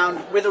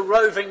around with a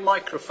roving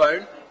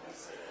microphone.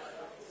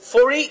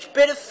 For each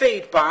bit of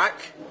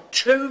feedback,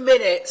 2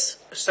 minutes,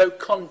 so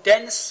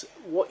condense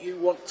what you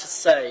want to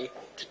say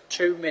to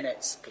 2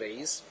 minutes,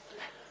 please.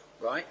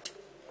 Right.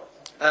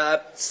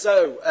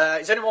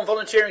 Is anyone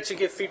volunteering to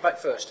give feedback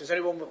first? Does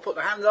anyone put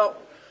their hand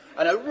up?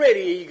 And are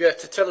really eager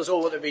to tell us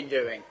all what they've been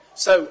doing.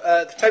 So,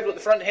 the table at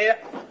the front here.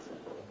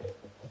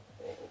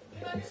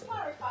 Can I just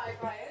clarify,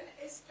 Brian,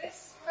 is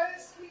this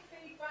firstly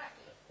feedback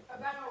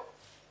about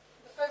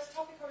the first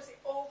topic, or is it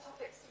all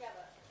topics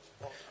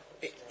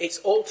together? It's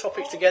all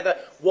topics together,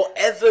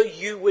 whatever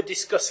you were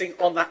discussing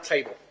on that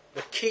table.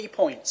 The key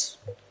points.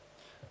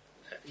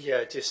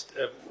 Yeah, just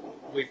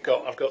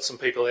I've got some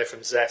people here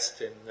from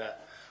Zest in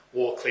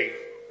Walkley,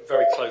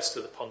 very close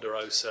to the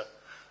Ponderosa,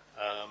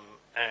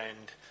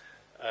 and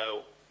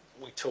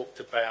we talked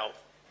about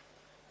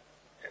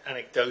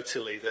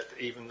anecdotally that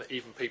even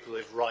people who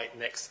live right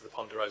next to the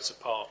Ponderosa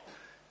Park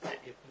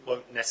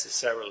won't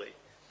necessarily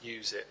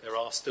use it. There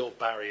are still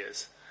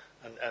barriers,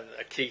 and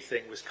a key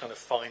thing was kind of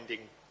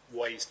finding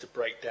ways to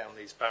break down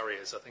these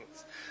barriers. I think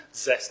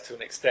Zest, to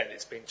an extent,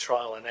 it's been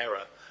trial and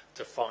error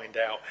to find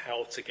out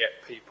how to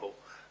get people,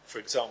 for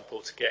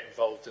example, to get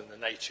involved in the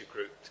nature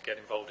group, to get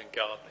involved in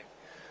gardening.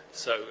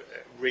 So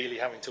really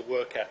having to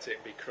work at it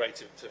and be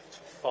creative to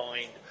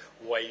find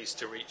ways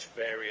to reach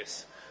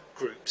various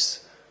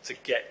groups to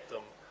get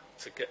them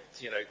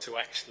to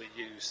actually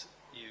use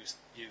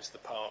the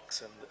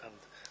parks and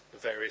the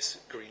various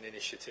green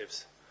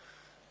initiatives.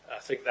 I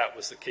think that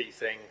was the key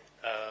thing.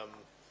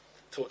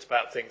 Talked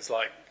about things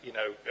like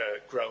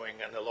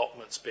growing and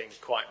allotments being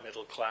quite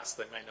middle class.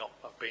 They may not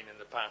have been in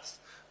the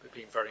past, but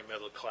being very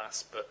middle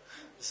class. But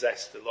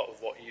Zest, a lot of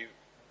what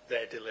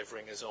they're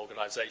delivering as an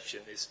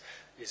organisation is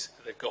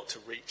they've got to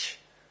reach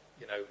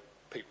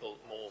people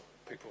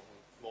from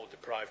more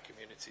deprived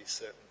communities,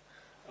 certain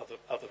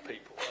other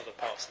people, other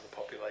parts of the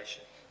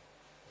population.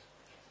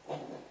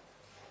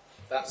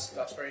 That's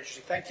very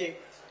interesting. Thank you.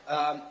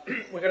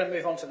 We're going to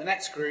move on to the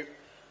next group,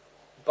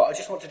 but I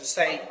just wanted to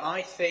say,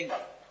 I think,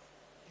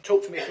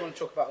 talk to me if you want to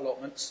talk about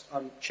allotments.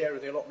 I'm chair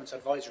of the Allotments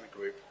Advisory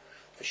Group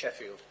for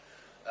Sheffield,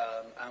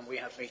 and we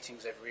have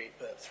meetings every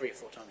 3 or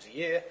 4 times a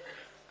year.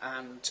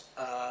 And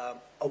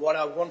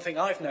one thing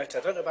I've noted,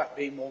 I don't know about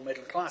being more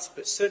middle class,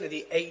 but certainly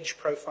the age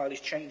profile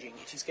is changing.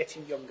 It is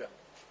getting younger.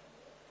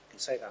 I can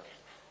say that.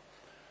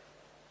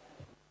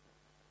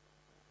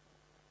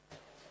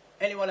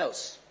 Anyone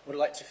else would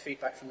like to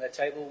feedback from their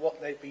table what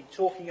they've been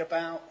talking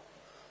about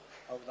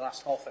over the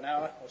last half an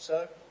hour or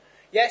so?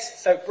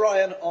 Yes, so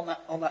Brian on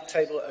that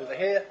table over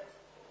here.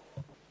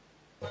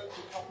 A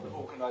couple of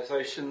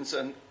organisations,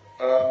 and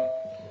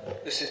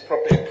this is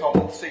probably a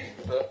common theme,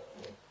 but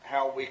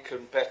how we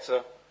can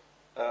better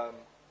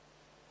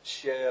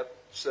share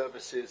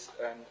services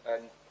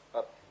and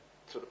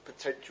sort of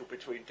potential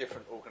between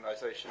different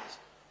organisations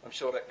I'm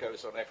sure that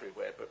goes on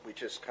everywhere, but we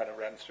just kind of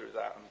ran through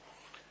that. And,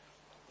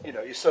 you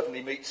know, you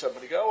suddenly meet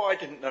somebody, go, oh, I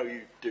didn't know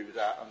you do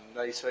that. And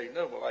they say,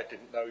 no, well, I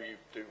didn't know you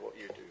do what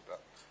you do.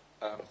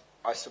 But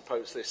I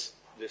suppose this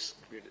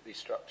community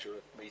structure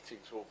of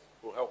meetings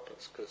will help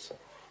us because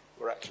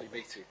we're actually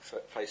meeting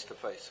face to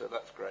face, so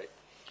that's great.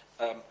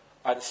 We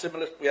had a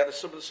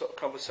similar sort of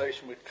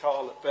conversation with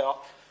Carl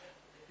about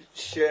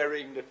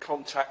sharing the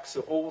contacts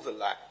of all the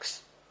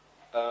LACs,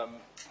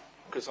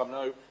 because I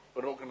know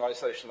an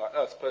organisation like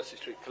us, Percy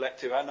Street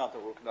Collective, and other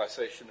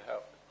organisations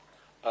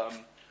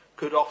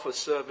could offer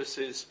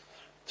services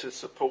to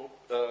support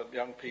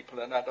young people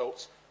and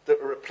adults that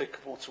are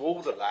applicable to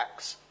all the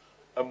LACs,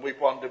 and we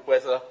wondered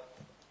whether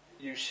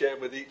you share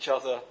with each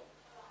other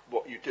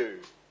what you do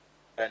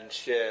and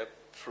share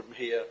from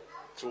here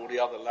to all the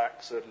other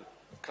LACs, and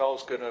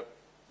Carl's going to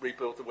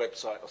rebuild the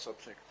website or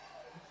something,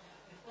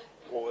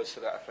 or words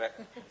to that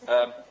effect.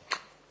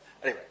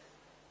 Anyway,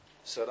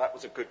 so that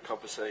was a good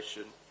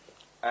conversation.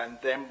 And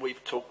then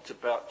we've talked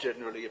about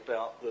generally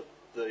about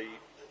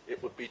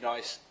it would be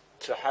nice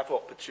to have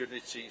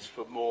opportunities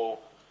for more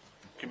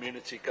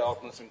community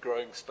gardens and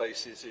growing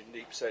spaces in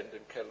Neeps End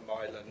and Kelham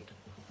Island,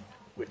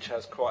 which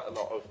has quite a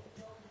lot of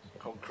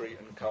concrete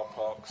and car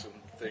parks and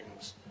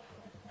things.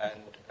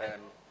 And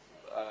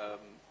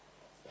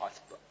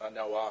I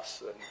know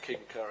us and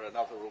Kinka and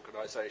other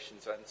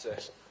organisations and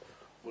Zest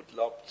would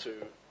love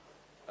to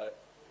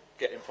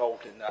get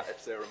involved in that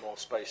if there are more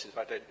spaces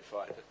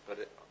identified.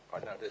 But I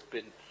know there's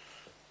been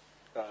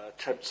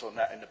attempts on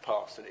that in the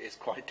past, and it is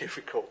quite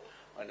difficult,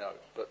 I know.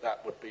 But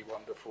that would be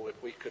wonderful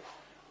if we could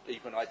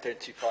even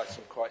identify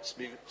some quite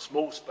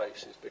small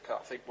spaces, because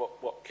I think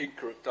what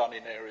Kinka have done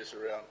in areas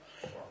around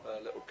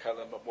Little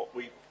Kelham and what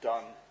we've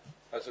done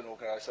as an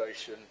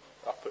organisation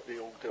up at the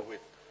Alder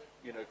with,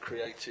 you know,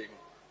 creating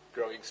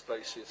growing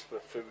spaces for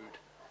food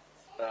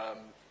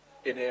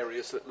in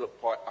areas that look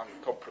quite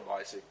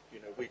uncompromising. You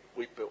know,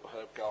 we built a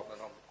herb garden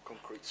on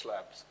concrete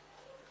slabs.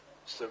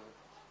 So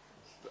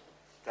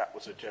that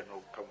was a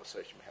general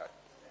conversation we had.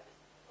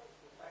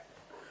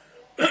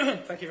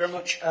 Thank you very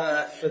much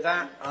for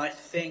that. I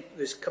think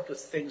there's a couple of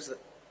things that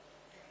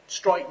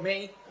strike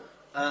me.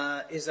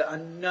 Is that I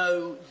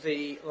know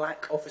the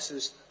LAC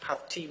officers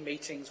have team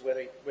meetings where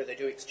they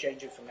do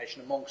exchange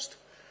information amongst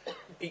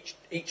each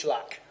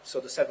LAC. So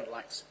the 7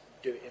 LACs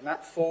do it in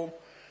that form.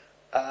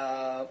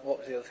 What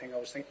was the other thing I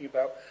was thinking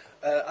about?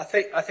 I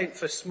think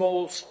for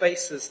small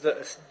spaces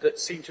that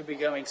seem to be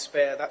going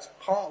spare, that's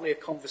partly a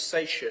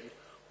conversation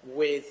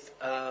with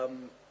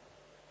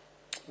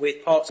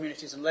parks,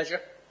 communities and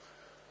leisure,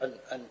 and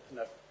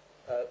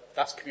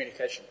that's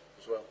communication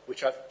as well,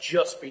 which I've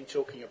just been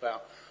talking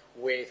about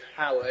with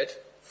Howard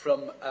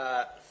from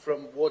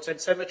Wards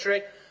End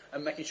Cemetery,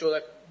 and making sure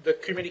that the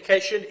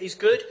communication is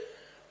good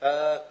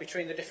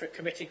between the different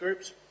committee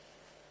groups,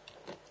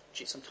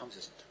 which it sometimes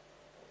isn't.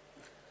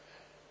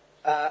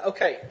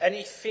 Okay,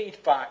 any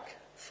feedback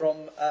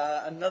from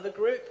another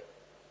group?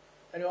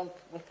 Anyone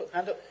want to put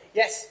their hand up?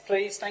 Yes,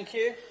 please, thank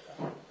you.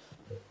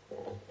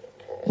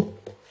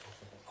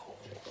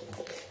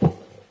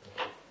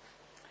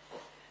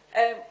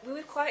 We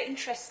were quite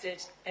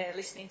interested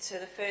listening to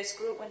the first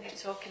group when they were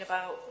talking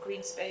about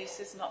green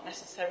spaces not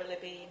necessarily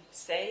being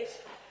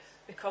safe,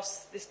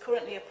 because there's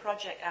currently a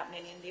project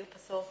happening in the Upper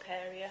Thorpe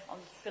area on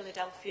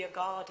Philadelphia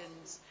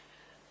Gardens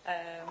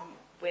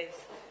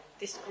with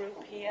this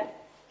group here,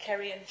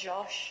 Kerry and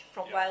Josh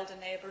from Wilder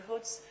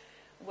Neighbourhoods,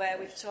 where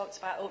we've talked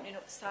about opening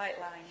up the sight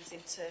lines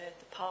into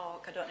the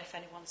park. I don't know if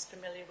anyone's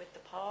familiar with the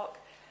park,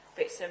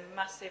 but it's a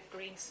massive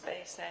green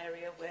space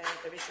area where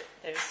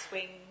there's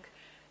swing,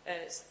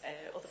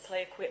 other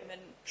play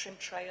equipment, trim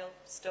trail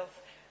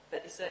stuff,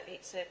 but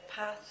it's a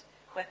path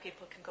where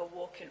people can go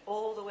walking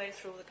all the way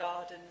through the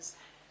gardens,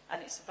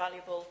 and it's a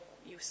valuable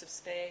use of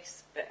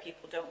space, but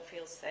people don't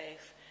feel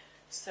safe.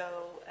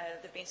 So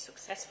they've been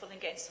successful in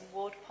getting some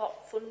ward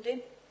pot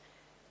funding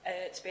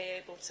to be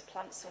able to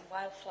plant some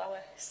wildflower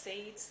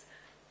seeds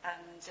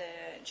and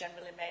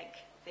generally make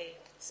the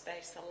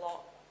space a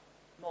lot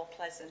more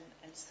pleasant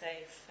and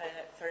safe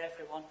for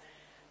everyone.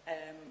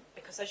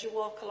 Because as you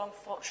walk along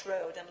Fox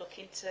Road and look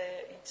into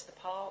the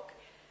park,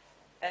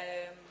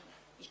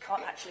 you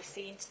can't actually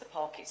see into the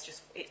park.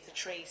 It's the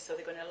trees, so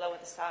they're going to lower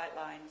the sight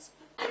lines,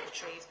 put the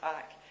trees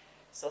back,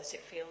 so that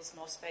it feels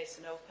more space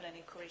and open, and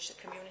encourage the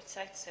community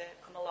to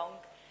come along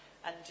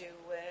and do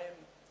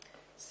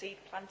seed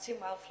planting,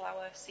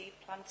 wildflower seed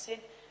planting.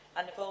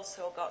 And they've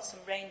also got some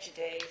ranger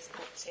days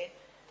booked in,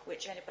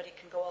 which anybody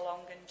can go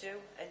along and do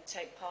and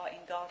take part in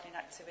gardening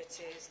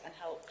activities and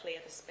help clear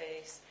the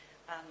space.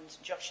 And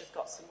Josh has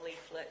got some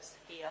leaflets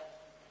here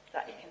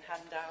that he can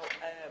hand out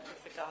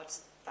with regards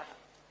to that.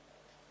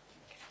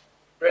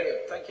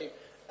 Brilliant, thank you.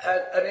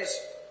 And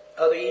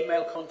are the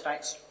email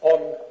contacts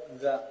on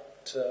that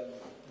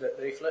the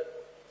leaflet?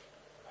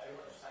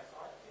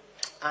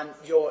 And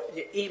your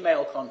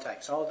email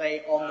contacts, are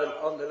they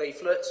on the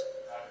leaflet?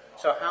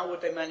 So how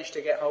would they manage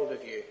to get hold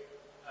of you?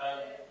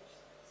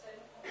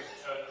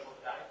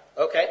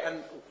 Okay,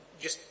 and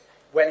just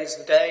when is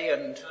the day?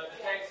 And the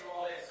dates are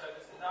all here. So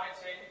there's the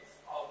 19th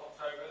of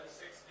October,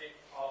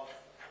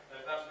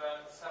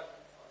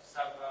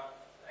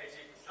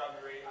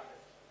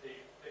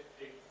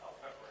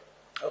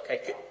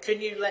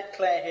 can you let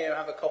Claire here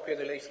have a copy of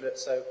the leaflet?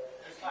 So,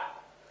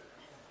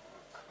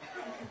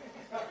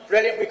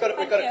 brilliant. We've got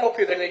a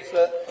copy of the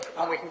leaflet,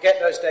 and we can get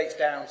those dates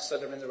down so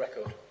they're in the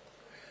record.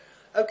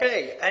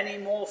 Okay. Any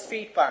more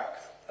feedback?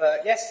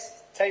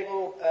 Yes,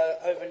 table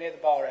over near the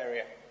bar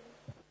area.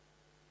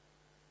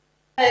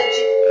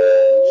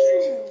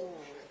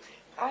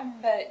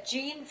 I'm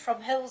Jean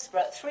from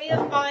Hillsborough. 3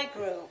 of my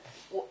group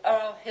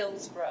are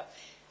Hillsborough.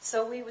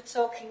 So we were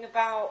talking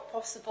about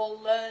possible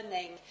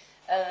learning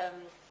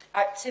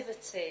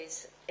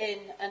activities in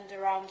and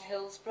around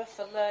Hillsborough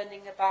for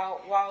learning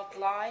about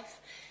wildlife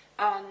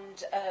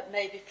and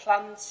maybe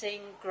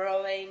planting,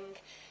 growing.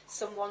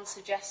 Someone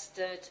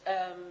suggested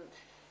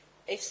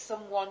if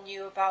someone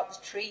knew about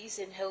the trees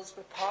in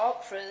Hillsborough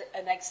Park, for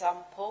an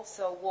example,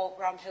 so walk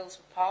around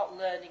Hillsborough Park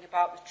learning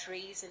about the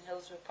trees in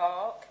Hillsborough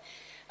Park.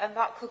 And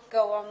that could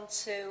go on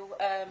to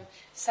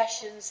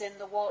sessions in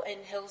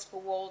Hillsborough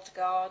Walled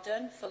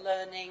Garden for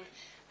learning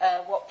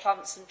what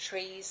plants and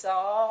trees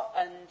are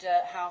and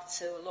how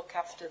to look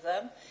after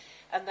them.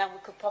 And then we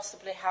could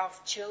possibly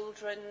have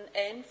children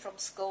in from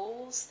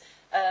schools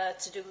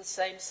to do the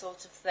same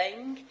sort of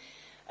thing.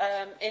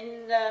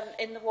 In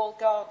the Walled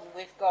Garden,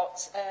 we've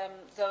got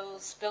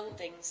those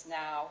buildings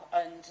now,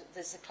 and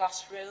there's a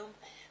classroom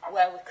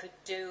where we could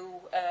do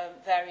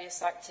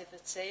various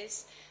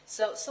activities.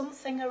 So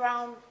something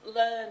around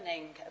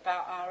learning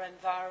about our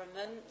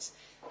environment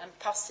and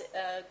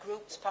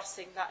groups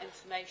passing that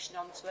information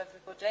on to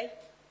everybody.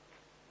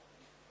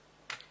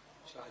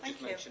 Shall I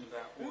just mention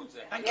about Wards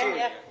End? Thank you.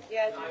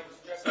 Yeah.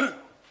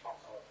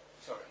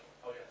 Sorry.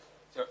 Oh, yes.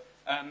 So,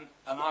 and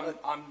I'm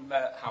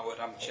Howard.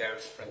 I'm chair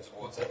of the Friends of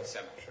Wards End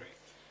Cemetery.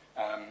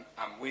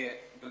 And we,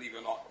 believe it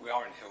or not, we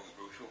are in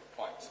Hillsborough. We feel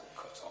quite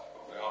cut off,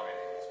 but we are in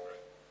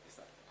Hillsborough. Is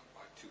that am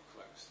I too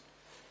close?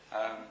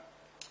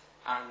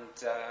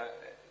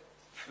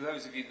 For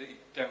those of you that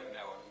don't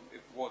know,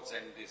 Wards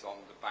End is on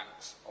the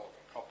banks of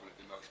probably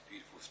the most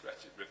beautiful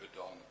stretch of River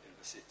Don in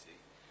the city.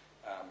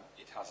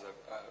 It has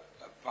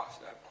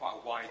quite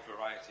a wide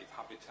variety of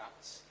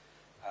habitats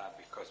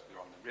because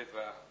we're on the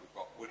river, we've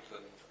got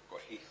woodland, we've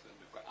got heathland,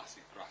 we've got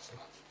acid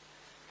grassland.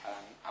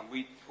 And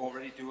we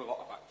already do a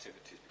lot of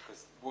activities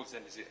because Wards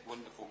End is a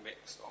wonderful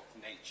mix of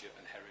nature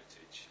and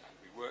heritage. And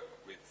we work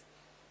with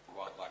the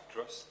Wildlife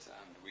Trust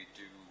and we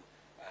do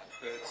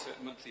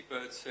monthly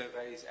bird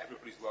surveys.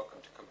 Everybody's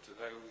welcome to come to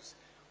those.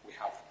 We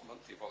have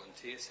monthly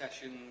volunteer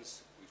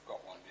sessions. We've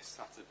got one this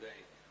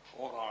Saturday.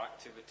 All our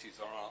activities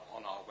are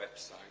on our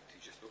website.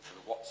 You just look for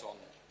the What's On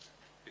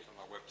bit on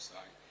our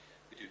website.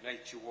 We do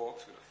nature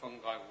walks with a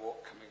fungi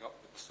walk coming up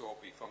with the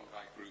Sorby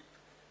Fungi Group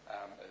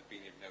at the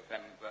beginning of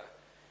November.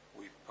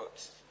 We've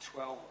put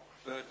 12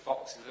 bird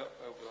boxes up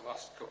over the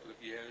last couple of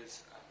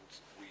years, and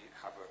we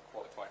have a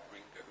qualified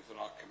ringer who's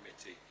on our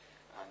committee.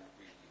 And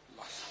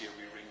last year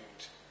we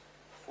ringed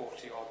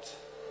 40 odd,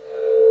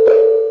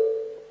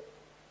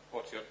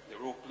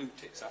 they're all blue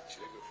ticks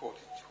actually, but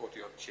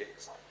 40 odd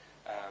chicks.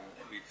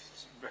 We've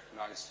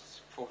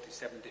recognised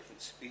 47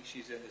 different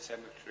species in the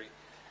cemetery.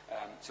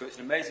 So it's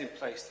an amazing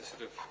place to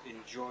sort of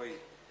enjoy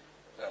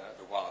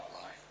the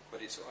wildlife,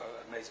 but it's an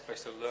amazing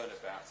place to learn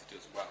about it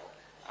as well.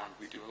 And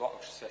we do a lot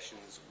of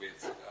sessions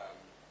with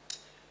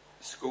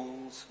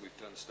schools. We've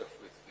done stuff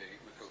with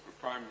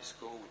Hillsborough Primary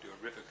School. We do a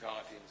River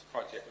Guardians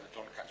project with the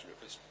Doncaster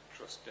River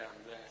Trust down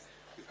there.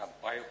 We've had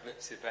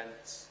BioBlitz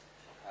events.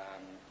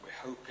 We're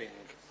hoping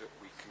that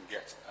we can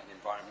get an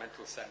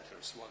environmental centre,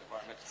 a small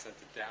environmental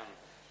centre down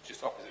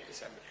just opposite the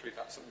cemetery.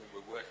 That's something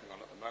we're working on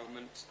at the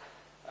moment.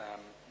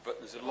 But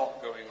there's a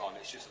lot going on.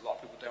 It's just a lot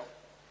of people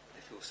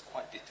they feel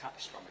quite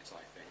detached from it,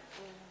 I think.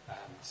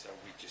 So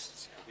we're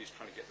just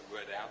trying to get the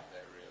word out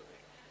there,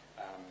 really.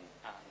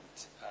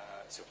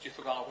 So just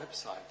look at our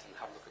website and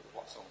have a look at the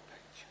What's On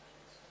page.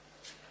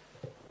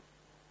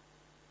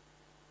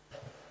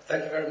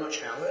 Thank you very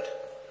much, Howard.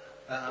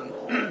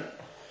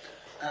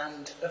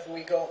 And have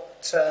we got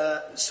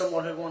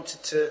someone who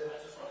wanted to...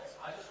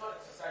 I just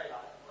wanted to say,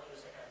 like, what you were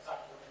saying,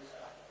 exactly what you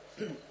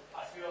said.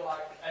 I feel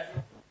like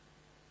everyone...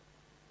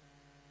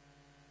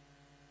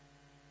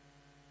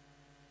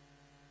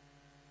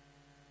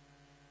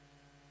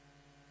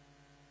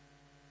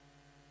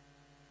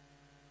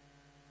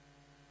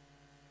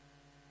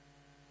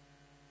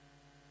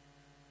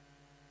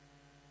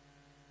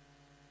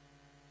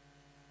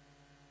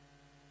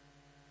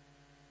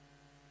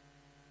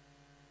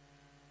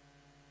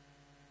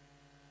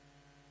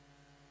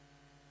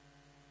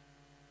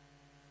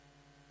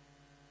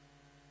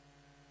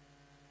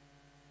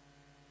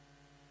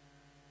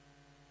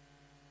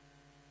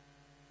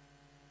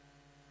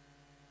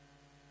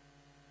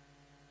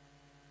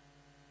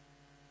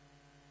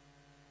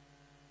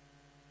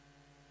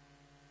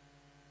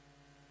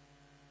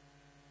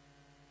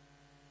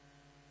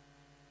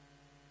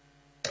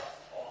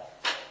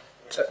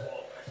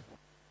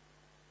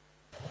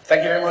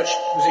 Thank you very much.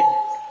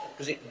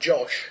 Was it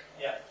Josh?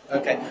 Yeah.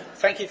 Okay.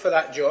 Thank you for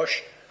that,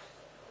 Josh.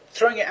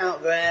 Throwing it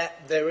out there,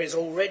 there is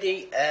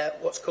already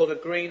what's called a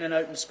Green and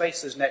Open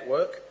Spaces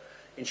network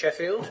in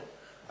Sheffield.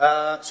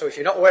 So if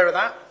you're not aware of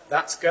that,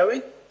 that's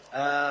going.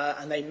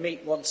 and they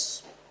meet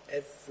once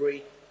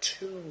every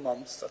 2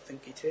 months, I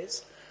think it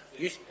is.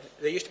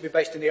 They used to be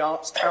based in the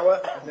Arts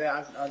Tower,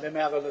 and they may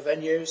have other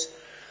venues.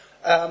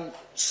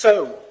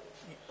 So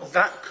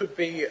that could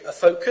be a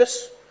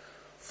focus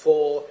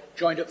for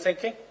joined-up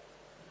thinking. Can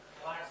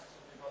I ask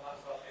something on that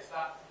as well? Is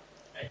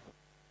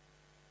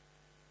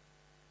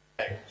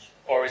that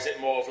or is it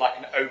more of like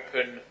an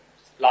open,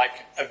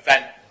 like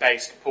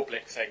event-based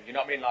public thing? You know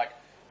what I mean? Like,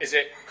 is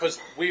it because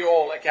we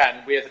are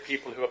the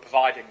people who are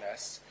providing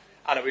this,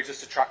 and are we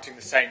just attracting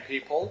the same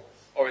people,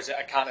 or is it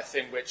a kind of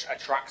thing which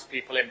attracts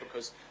people in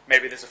because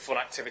maybe there's a fun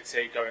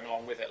activity going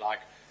along with it? Like,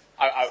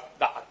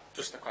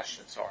 just a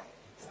question. Sorry.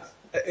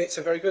 It's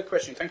a very good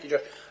question. Thank you,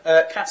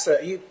 Joe. Casa,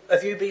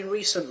 have you been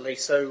recently?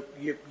 So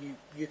you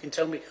can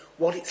tell me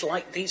what it's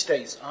like these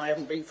days. I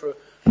haven't been for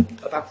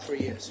about 3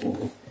 years.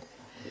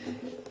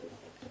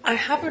 I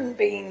haven't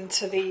been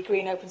to the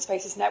Green Open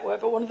Spaces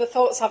Network, but one of the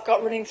thoughts I've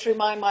got running through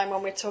my mind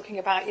when we're talking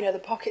about, the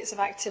pockets of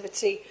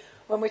activity,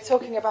 when we're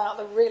talking about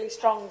the really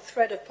strong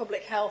thread of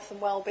public health and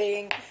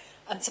well-being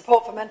and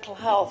support for mental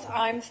health,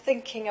 I'm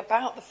thinking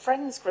about the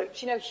friends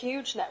groups,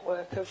 huge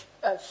network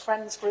of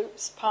friends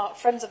groups,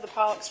 friends of the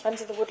parks,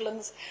 friends of the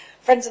woodlands,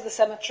 friends of the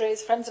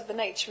cemeteries, friends of the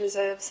nature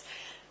reserves.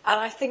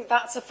 And I think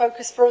that's a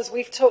focus for us.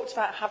 We've talked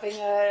about having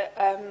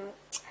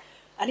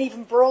an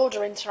even broader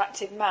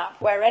interactive map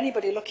where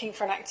anybody looking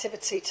for an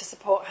activity to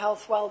support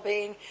health,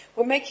 well-being,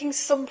 we're making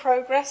some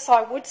progress. So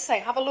I would say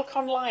have a look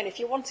online if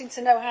you're wanting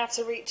to know how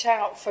to reach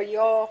out for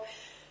your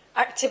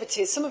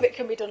activities. Some of it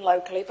can be done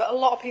locally, but a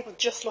lot of people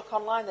just look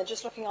online. They're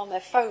just looking on their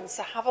phones.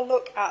 So have a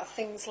look at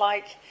things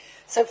like,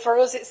 so for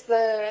us it's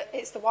the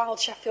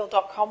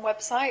wildsheffield.com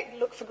website.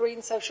 Look for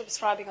green social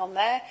prescribing on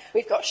there.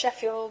 We've got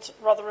Sheffield,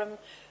 Rotherham,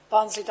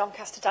 Barnsley,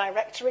 Doncaster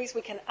directories.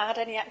 We can add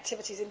any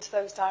activities into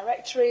those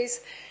directories.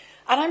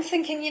 And I'm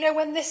thinking,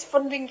 when this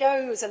funding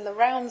goes and the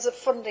rounds of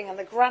funding and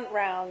the grant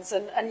rounds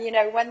and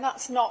when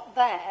that's not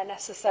there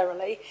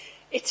necessarily,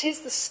 it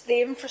is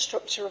the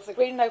infrastructure of the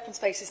Green and Open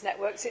Spaces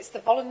networks, it's the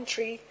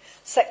voluntary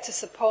sector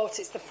support,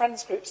 it's the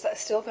friends groups that are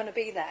still going to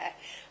be there.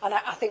 And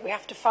I think we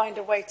have to find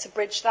a way to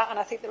bridge that, and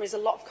I think there is a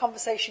lot of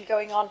conversation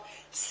going on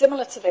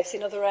similar to this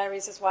in other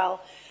areas as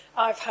well.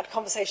 I've had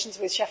conversations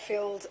with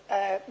Sheffield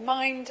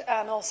Mind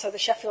and also the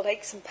Sheffield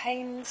Aches and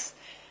Pains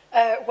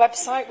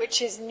website,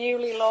 which is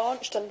newly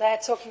launched, and they're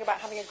talking about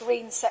having a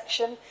green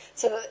section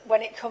so that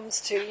when it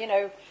comes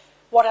to,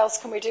 what else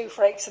can we do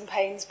for aches and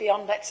pains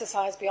beyond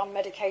exercise, beyond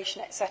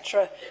medication,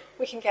 etc.,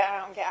 we can get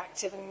out and get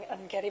active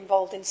and get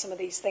involved in some of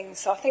these things.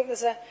 So I think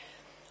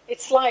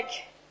it's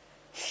like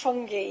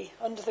fungi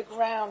under the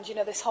ground,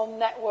 this whole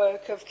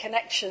network of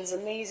connections,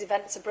 and these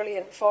events are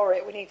brilliant for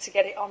it. We need to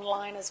get it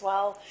online as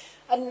well.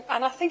 And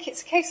I think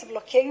it's a case of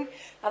looking,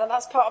 and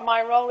that's part of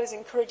my role, is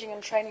encouraging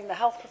and training the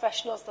health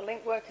professionals, the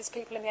link workers,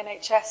 people in the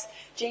NHS,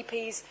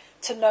 GPs,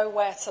 to know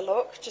where to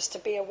look, just to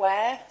be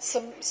aware.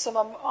 Some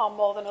are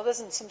more than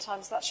others, and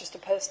sometimes that's just a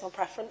personal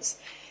preference.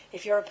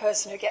 If you're a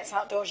person who gets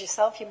outdoors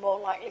yourself, you're more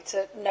likely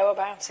to know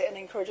about it and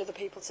encourage other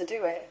people to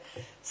do it.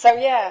 So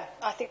yeah,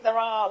 I think there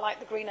are, like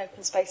the Green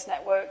Open Space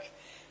Network,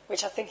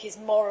 which I think is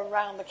more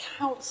around the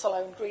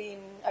council-owned green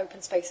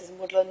open spaces and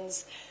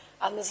woodlands,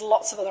 and there's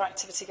lots of other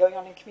activity going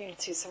on in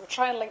communities. So we're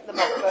trying to link them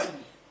up, but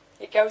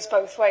it goes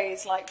both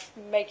ways, like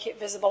make it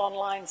visible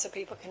online so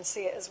people can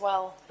see it as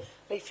well.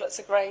 Leaflets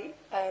are great,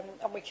 and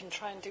we can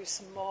try and do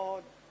some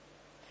more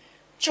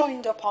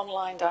joined up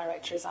online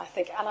directories, I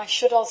think. And I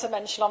should also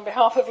mention on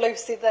behalf of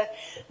Lucy the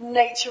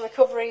Nature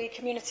Recovery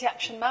Community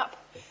Action Map.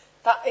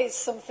 That is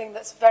something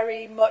that's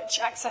very much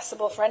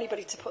accessible for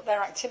anybody to put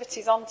their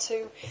activities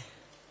onto.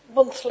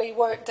 Monthly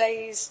work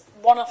days,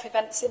 one-off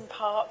events in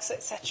parks,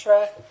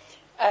 etc.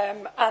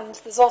 And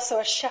there's also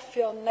a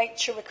Sheffield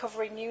Nature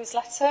Recovery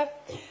newsletter,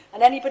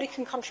 and anybody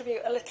can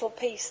contribute a little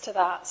piece to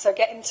that. So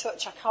get in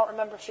touch. I can't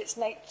remember if it's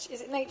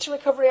is it Nature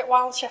Recovery at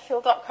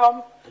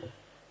wildsheffield.com?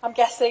 I'm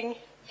guessing.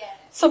 Yeah.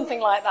 Something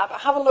like that.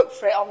 But have a look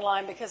for it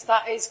online, because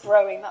that is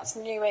growing. That's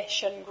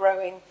newish and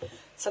growing.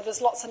 So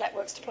there's lots of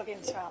networks to plug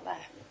into out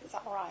there. Is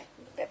that all right?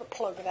 A bit of a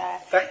plug there.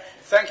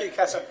 Thank you,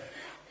 Casa.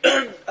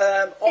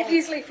 Keep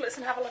these leaflets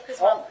and have a look as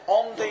well.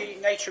 On the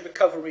Nature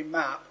Recovery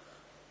map,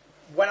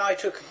 when I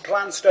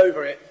glanced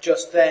over it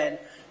just then,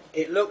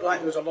 it looked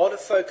like there was a lot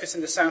of focus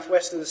in the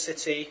southwest of the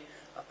city.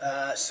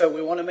 So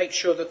we want to make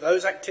sure that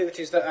those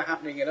activities that are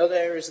happening in other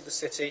areas of the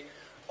city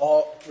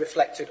are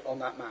reflected on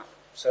that map.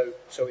 So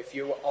if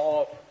you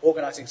are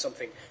organising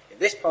something in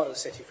this part of the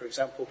city, for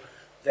example,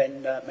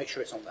 then make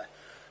sure it's on there.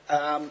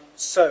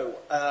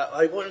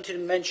 I wanted to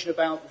mention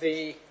about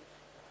the...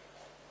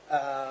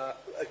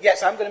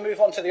 yes, I'm going to move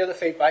on to the other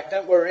feedback,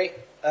 don't worry.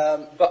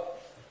 But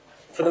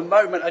for the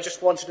moment, I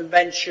just wanted to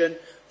mention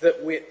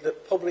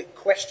that public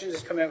questions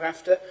is coming up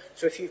after.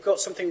 So if you've got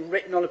something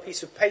written on a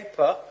piece of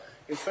paper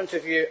in front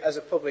of you as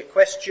a public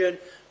question,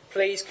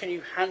 please can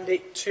you hand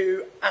it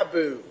to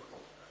Abu,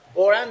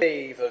 or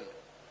Andy even.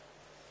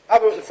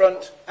 Abu at the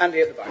front,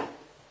 Andy at the back.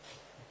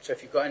 So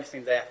if you've got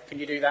anything there, can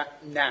you do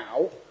that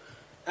now?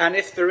 And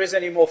if there is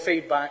any more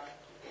feedback,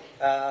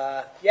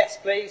 yes,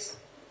 please.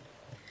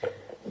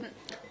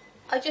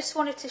 I just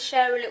wanted to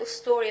share a little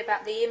story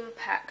about the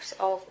impact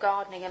of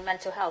gardening and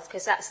mental health,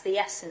 because that's the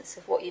essence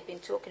of what you've been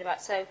talking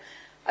about. So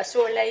I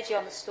saw a lady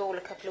on the stall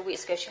a couple of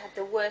weeks ago. She had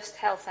the worst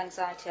health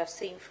anxiety I've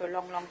seen for a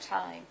long, long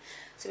time.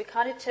 So we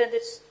kind of turned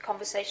this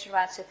conversation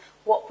around to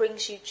what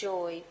brings you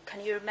joy?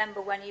 Can you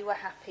remember when you were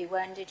happy?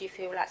 When did you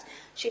feel relaxed?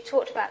 She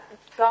talked about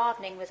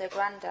gardening with her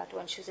granddad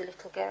when she was a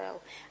little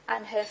girl,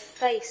 and her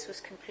face was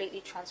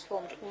completely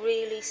transformed,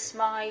 really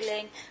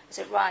smiling. I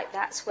said, right,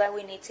 that's where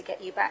we need to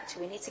get you back to.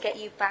 We need to get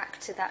you back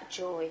to that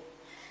joy.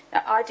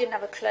 Now, I didn't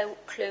have a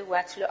clue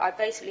where to look. I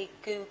basically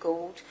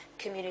Googled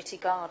community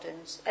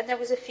gardens, and there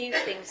was a few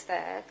things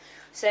there.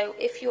 So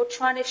if you're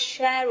trying to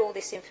share all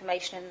this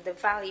information, and the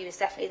value is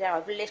definitely there,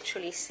 I've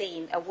literally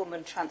seen a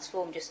woman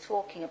transform just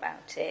talking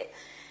about it.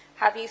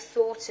 Have you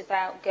thought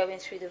about going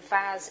through the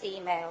VAS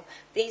email?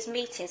 These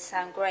meetings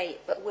sound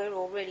great, but we're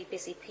all really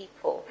busy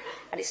people.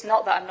 And it's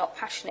not that I'm not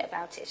passionate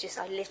about it, it's just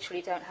I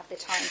literally don't have the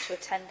time to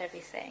attend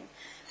everything.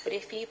 But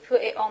if you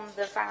put it on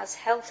the VAS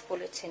health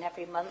bulletin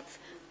every month,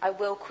 I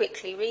will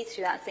quickly read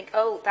through that and think,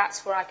 oh,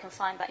 that's where I can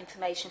find that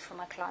information for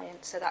my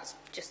client. So that's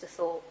just a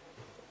thought.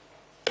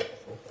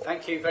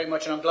 Thank you very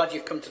much, and I'm glad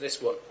you've come to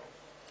this one.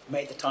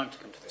 Made the time to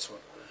come to this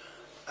one.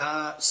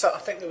 So I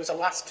think there was a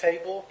last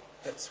table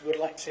that would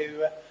like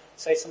to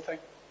say something.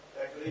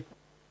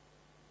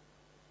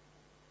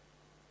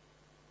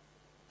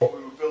 What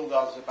we were billed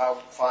as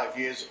about 5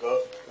 years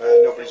ago.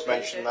 Nobody's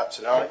mentioned that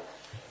tonight.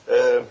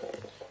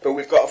 But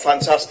we've got a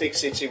fantastic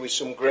city with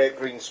some great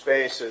green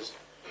spaces.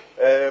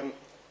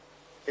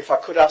 If I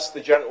could ask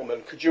the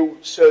gentleman, could you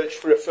search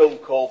for a film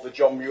called the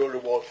John Muir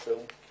Award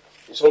film?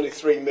 It's only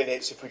 3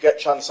 minutes. If we get a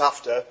chance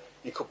after,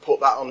 you could put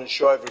that on and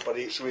show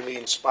everybody. It's really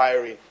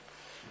inspiring.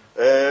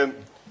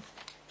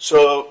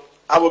 So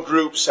our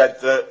group said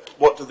that,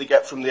 what do they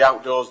get from the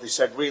outdoors? They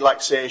said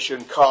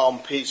relaxation, calm,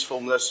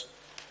 peacefulness.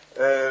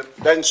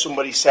 Then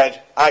somebody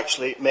said,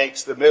 actually, it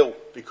makes them ill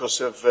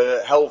because of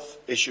health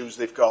issues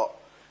they've got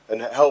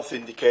and health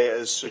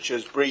indicators such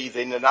as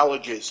breathing and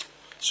allergies.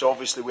 So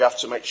obviously we have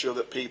to make sure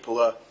that people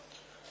are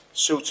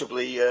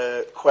suitably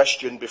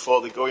questioned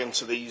before they go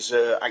into these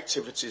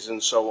activities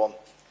and so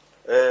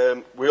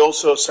on. We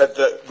also said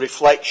that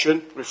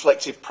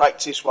reflective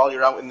practice while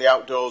you're out in the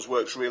outdoors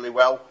works really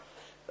well.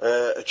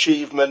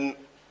 Achievement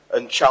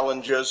and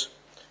challenges.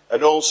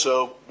 And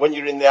also, when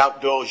you're in the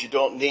outdoors, you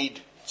don't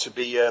need to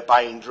be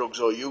buying drugs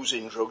or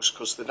using drugs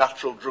because the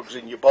natural drugs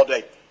in your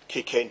body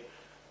kick in.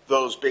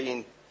 Those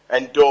being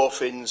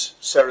endorphins,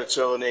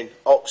 serotonin,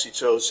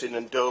 oxytocin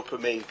and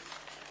dopamine.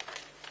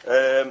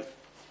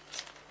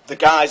 The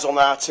guys on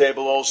our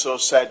table also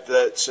said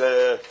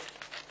that,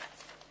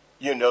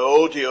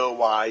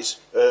 audio-wise,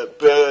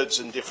 birds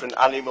and different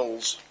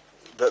animals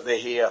that they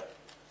hear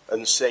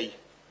and see.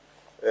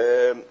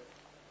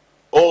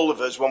 All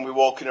of us, when we're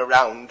walking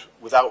around,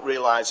 without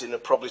realising, are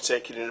probably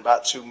taking in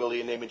about 2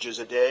 million images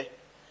a day.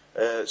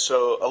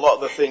 So a lot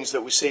of the things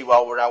that we see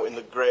while we're out in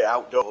the great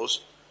outdoors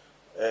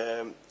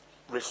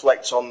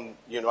reflect on,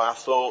 our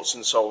thoughts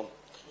and so on.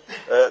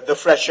 The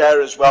fresh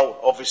air as well.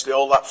 Obviously,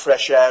 all that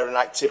fresh air and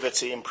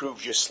activity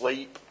improves your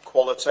sleep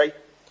quality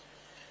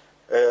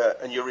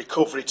and your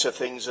recovery to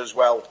things as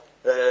well.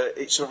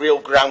 It's a real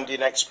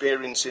grounding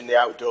experience in the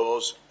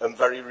outdoors and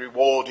very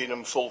rewarding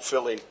and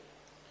fulfilling.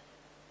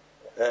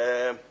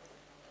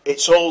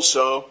 It's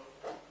also,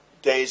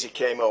 Daisy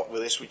came up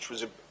with this, which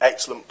was an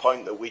excellent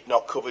point that we'd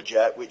not covered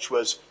yet, which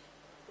was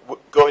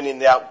going in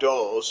the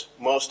outdoors,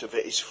 most of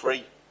it is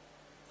free.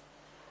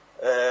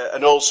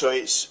 And also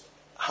it's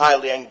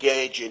highly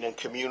engaging and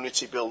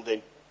community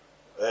building,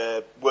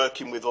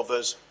 working with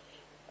others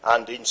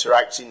and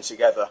interacting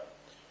together.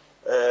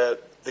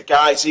 The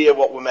guys here,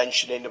 what we're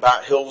mentioning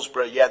about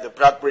Hillsborough, the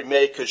Bradbury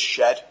Makers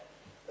Shed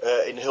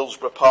in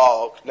Hillsborough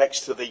Park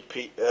next to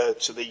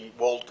the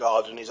walled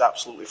garden is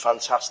absolutely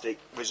fantastic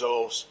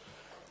resource.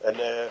 And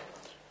the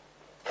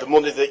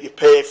money that you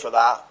pay for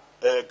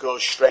that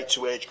goes straight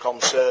to Age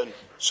Concern.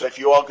 So if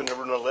you are going to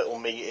run a little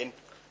meeting,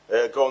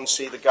 go and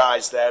see the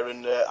guys there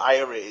and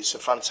hire it. It's a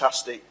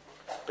fantastic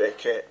bit of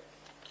kit.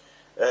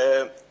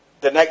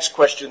 The next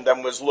question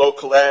then was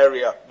local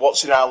area.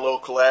 What's in our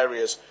local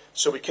areas?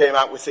 So we came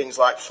out with things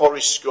like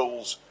forest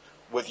schools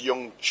with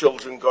young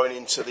children going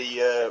into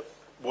the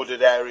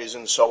wooded areas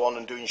and so on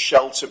and doing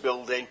shelter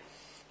building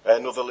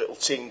and other little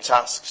team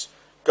tasks.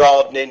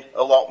 Gardening,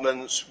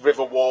 allotments,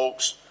 river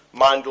walks,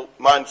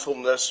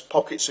 mindfulness,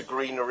 pockets of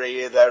greenery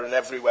here, there and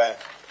everywhere.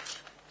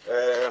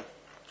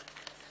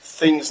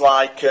 Things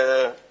like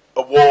a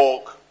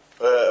walk,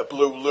 a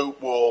blue loop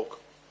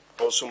walk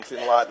or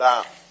something like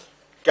that.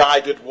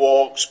 Guided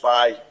walks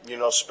by,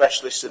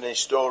 specialists and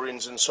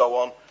historians and so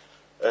on.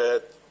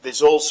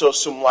 There's also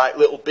some like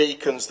little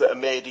beacons that are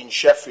made in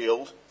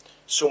Sheffield,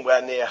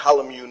 somewhere near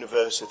Hallam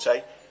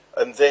University,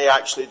 and they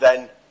actually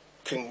then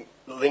can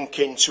link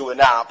into an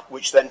app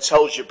which then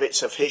tells you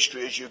bits of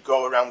history as you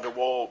go around a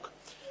walk.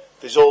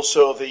 There's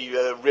also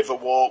the river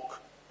walk,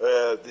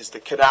 there's the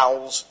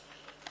canals,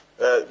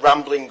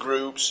 rambling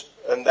groups,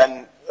 and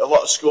then a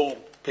lot of school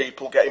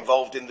people get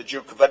involved in the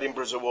Duke of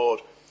Edinburgh's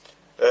Award.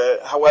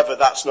 However,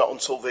 that's not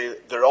until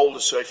they're older.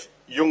 So if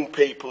young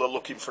people are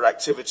looking for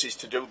activities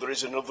to do, there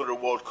is another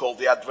award called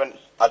the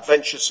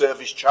Adventure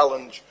Service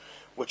Challenge,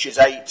 which is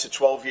 8 to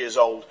 12 years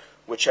old,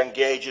 which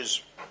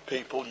engages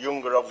people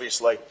younger,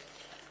 obviously,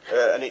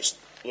 and it's,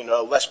 you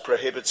know, less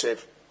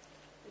prohibitive.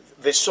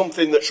 There's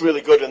something that's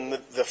really good, and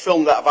the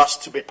film that I've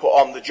asked to be put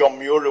on, the John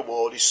Muir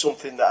Award, is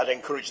something that I'd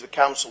encourage the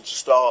council to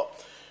start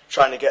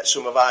trying to get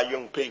some of our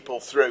young people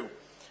through.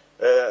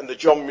 And the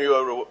John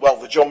Muir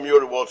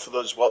Award, for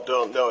those what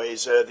don't know,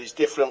 is there's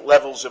different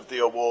levels of the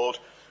award,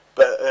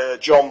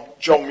 but John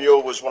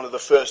Muir was one of the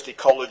first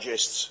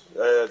ecologists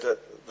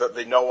that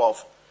they know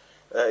of.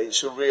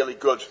 It's a really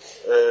good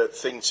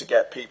thing to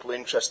get people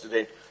interested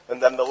in. And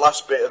then the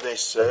last bit of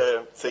this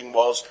thing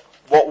was,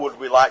 what would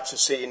we like to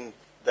see in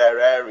their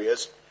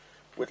areas?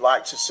 We'd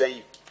like to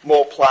see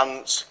more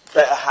plants,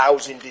 better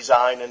housing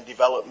design and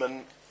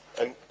development,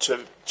 and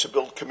to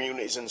build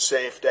communities and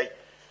safety,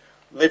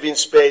 living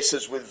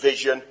spaces with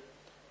vision,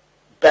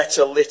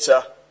 better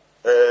litter.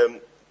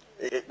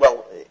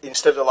 Well,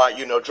 instead of, like,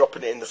 you know,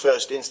 dropping it in the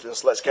first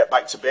instance, let's get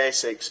back to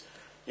basics.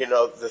 You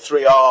know, the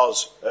 3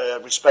 R's,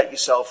 respect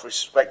yourself,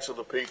 respect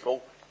other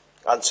people,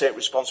 and take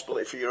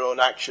responsibility for your own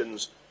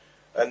actions.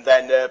 And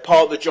then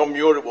part of the John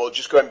Muir Award,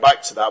 just going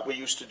back to that, we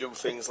used to do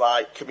things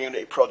like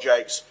community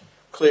projects,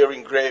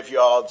 clearing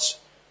graveyards,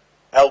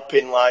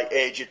 helping like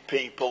aged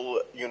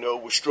people, you know,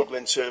 were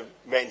struggling to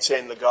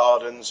maintain the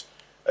gardens,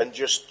 and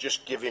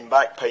just giving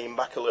back, paying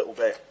back a little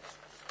bit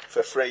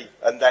for free.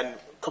 And then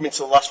coming to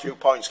the last few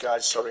points,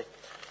 guys, sorry.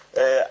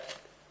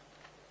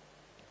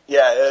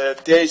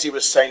 Daisy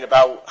was saying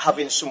about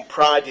having some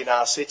pride in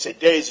our city.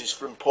 Daisy's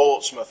from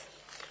Portsmouth,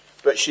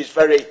 but she's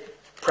very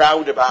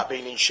proud about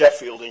being in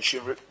Sheffield, and she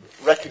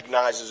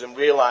recognises and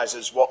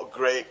realises what a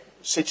great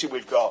city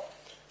we've got.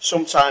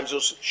 Sometimes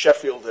us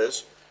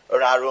Sheffielders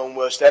are our own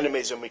worst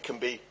enemies, and we can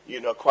be,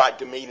 you know, quite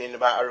demeaning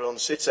about our own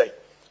city.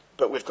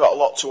 But we've got a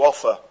lot to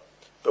offer,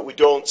 but we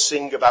don't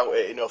sing about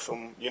it enough,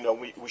 and, you know,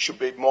 we should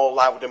be more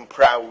loud and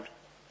proud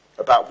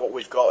about what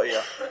we've got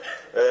here.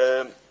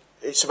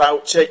 It's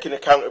about taking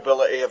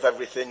accountability of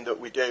everything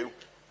that we do,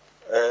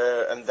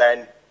 and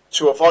then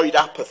to avoid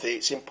apathy,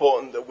 it's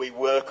important that we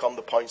work on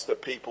the points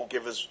that people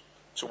give us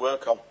to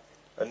work on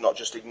and not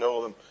just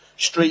ignore them.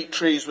 Street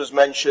trees was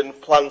mentioned,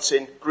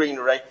 planting,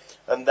 greenery,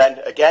 and then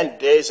again,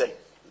 Daisy,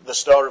 the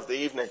star of the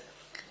evening.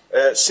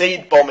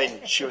 Seed bombing,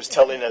 she was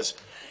telling us,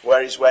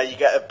 where you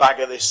get a bag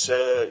of this,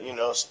 you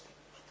know,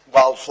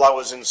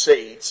 wildflowers and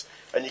seeds,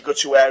 and you go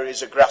to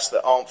areas of grass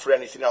that aren't for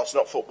anything else,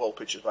 not football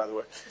pitches, by the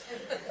way,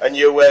 and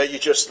you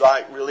just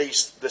like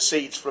release the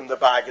seeds from the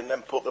bag and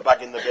then put the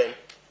bag in the bin.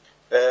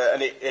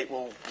 And it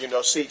will, you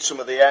know, seed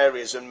some of the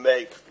areas and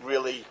make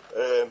really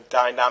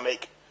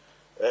dynamic,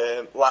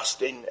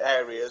 lasting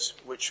areas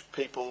which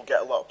people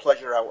get a lot of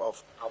pleasure out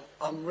of.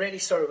 I'm really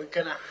sorry, we're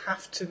going to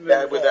have to move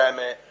on. We're there,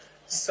 mate.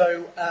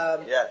 So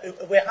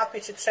we're happy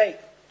to take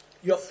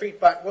your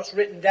feedback, what's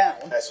written down.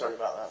 Sorry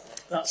about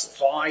that. That's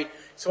fine.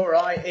 It's all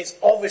right. It's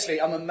obviously,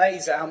 I'm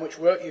amazed at how much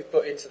work you've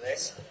put into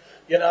this.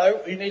 You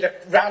know, you need a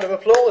round of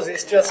applause.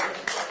 It's just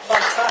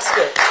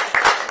fantastic.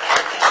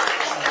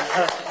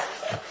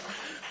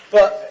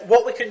 But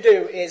what we can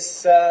do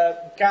is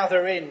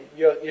gather in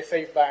your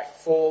feedback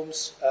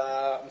forms.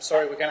 I'm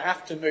sorry, we're going to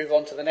have to move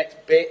on to the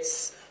next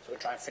bits, so we'll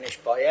try and finish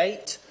by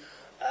 8.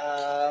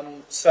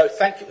 So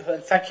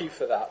thank you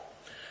for that.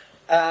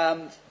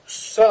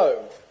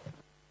 So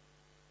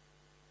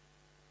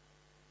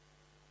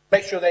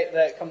make sure that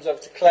it comes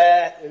over to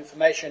Claire,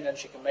 information, and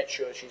she can make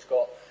sure she's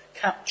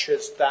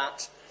captures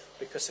that,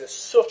 because there's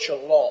such a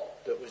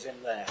lot that was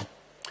in there.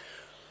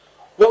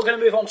 What we're going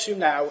to move on to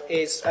now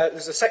is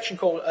there's a section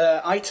called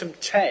Item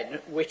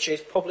 10, which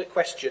is public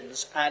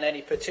questions and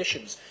any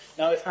petitions.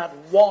 Now, we've had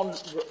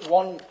one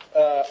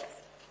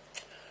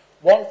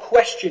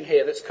question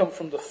here that's come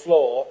from the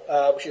floor,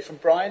 which is from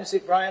Brian. Is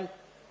it Brian?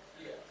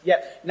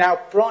 Yeah. Now,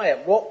 Brian,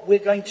 what we're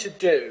going to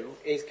do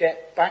is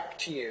get back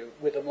to you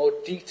with a more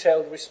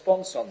detailed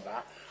response on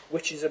that,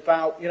 which is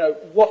about, you know,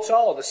 what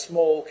are the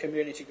small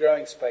community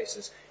growing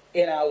spaces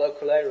in our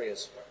local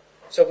areas.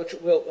 So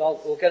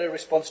we'll get a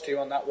response to you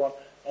on that one,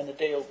 and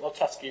Adeel, I'll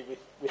task you with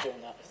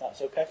doing that, if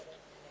that's okay.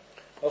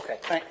 Okay,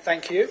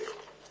 thank you.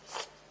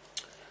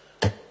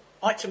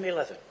 Item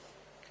 11.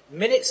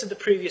 Minutes of the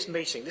previous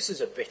meeting. This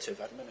is a bit of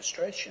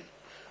administration,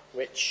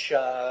 which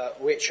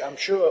I'm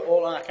sure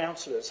all our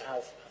councillors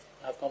have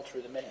gone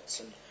through the minutes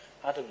and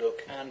had a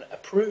look and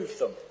approved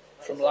them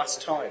from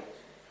last time.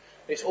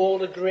 It's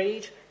all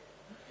agreed?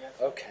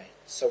 Okay,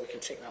 so we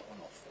can tick that one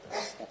off.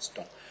 That's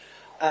done.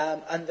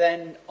 And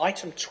then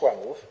item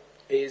 12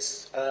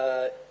 is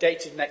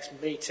dated next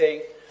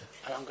meeting,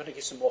 and I'm going to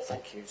give some more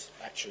thank yous,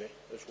 actually,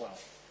 as well.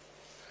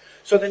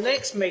 So the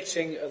next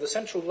meeting of the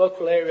Central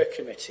Local Area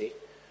Committee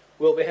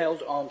will be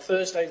held on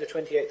Thursday, the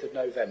 28th of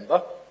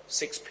November,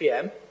 6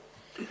 p.m.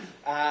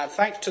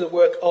 Thanks to the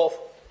work of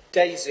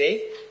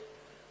Daisy,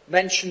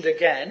 mentioned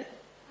again.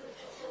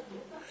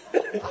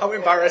 How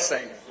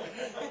embarrassing.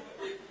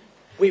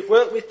 We've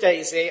worked with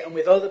Daisy and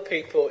with other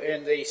people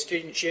in the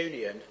Students'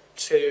 Union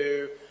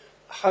to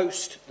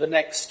host the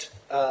next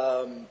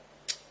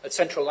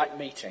Central Act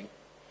meeting.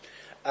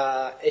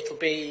 It'll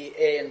be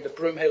in the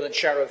Broomhill and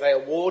Sharrow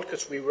Vale ward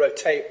because we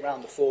rotate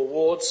around the 4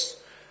 wards,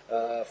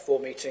 4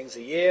 meetings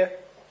a year.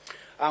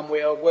 And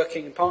we are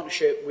working in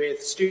partnership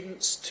with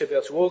students to be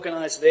able to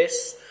organise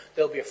this.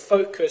 There'll be a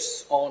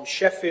focus on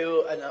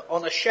Sheffield and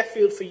on a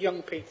Sheffield for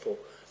young people.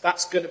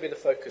 That's going to be the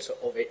focus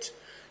of it.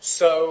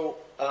 So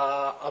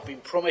I've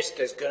been promised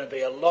there's going to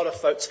be a lot of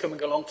folks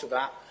coming along to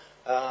that.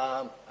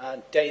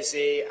 And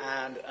Daisy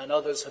and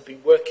others have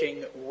been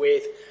working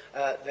with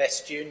their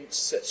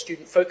students,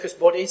 student focus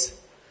bodies,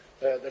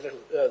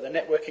 the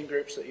networking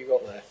groups that you've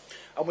got there.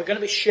 And we're going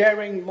to be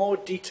sharing more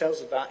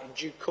details of that in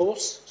due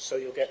course, so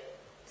you'll get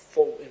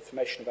full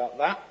information about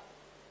that.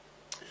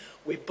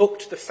 We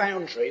booked the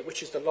Foundry,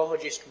 which is the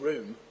largest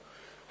room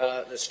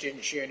the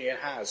Students' Union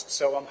has,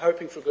 so I'm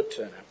hoping for a good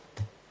turnout.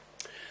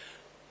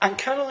 And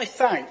can I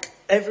thank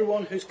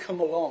everyone who's come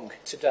along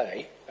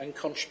today and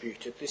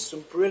contributed? There's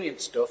some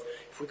brilliant stuff.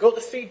 If we got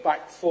the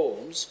feedback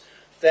forms,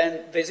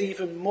 then there's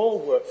even more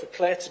work for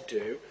Claire to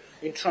do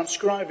in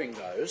transcribing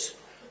those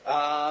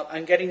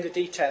and getting the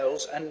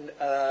details. And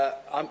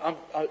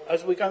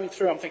as we're going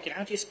through, I'm thinking,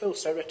 how do you spell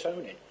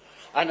serotonin?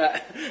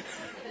 And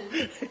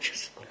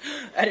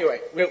anyway,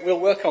 we'll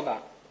work on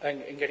that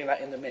and getting that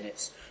in the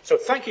minutes. So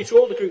thank you to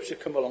all the groups who've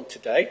come along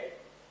today.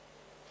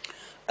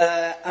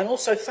 And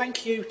also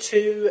thank you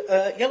to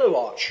Yellow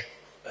Arch,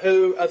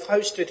 who have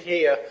hosted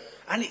here,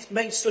 and it's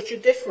made such a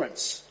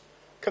difference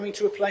coming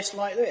to a place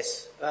like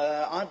this.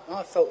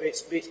 I felt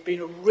it's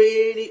been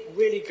really,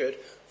 really good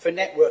for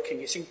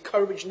networking. It's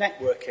encouraged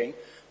networking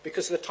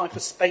because of the type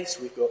of space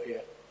we've got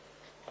here.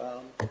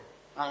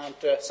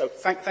 So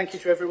thank you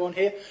to everyone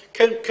here.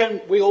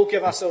 Can we all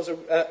give ourselves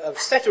a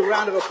set of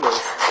round of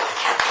applause?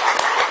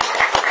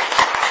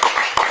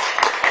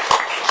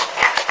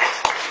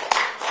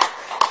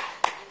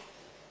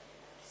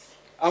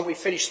 And we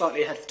finished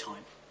slightly ahead of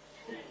time,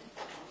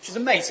 which is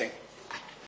amazing.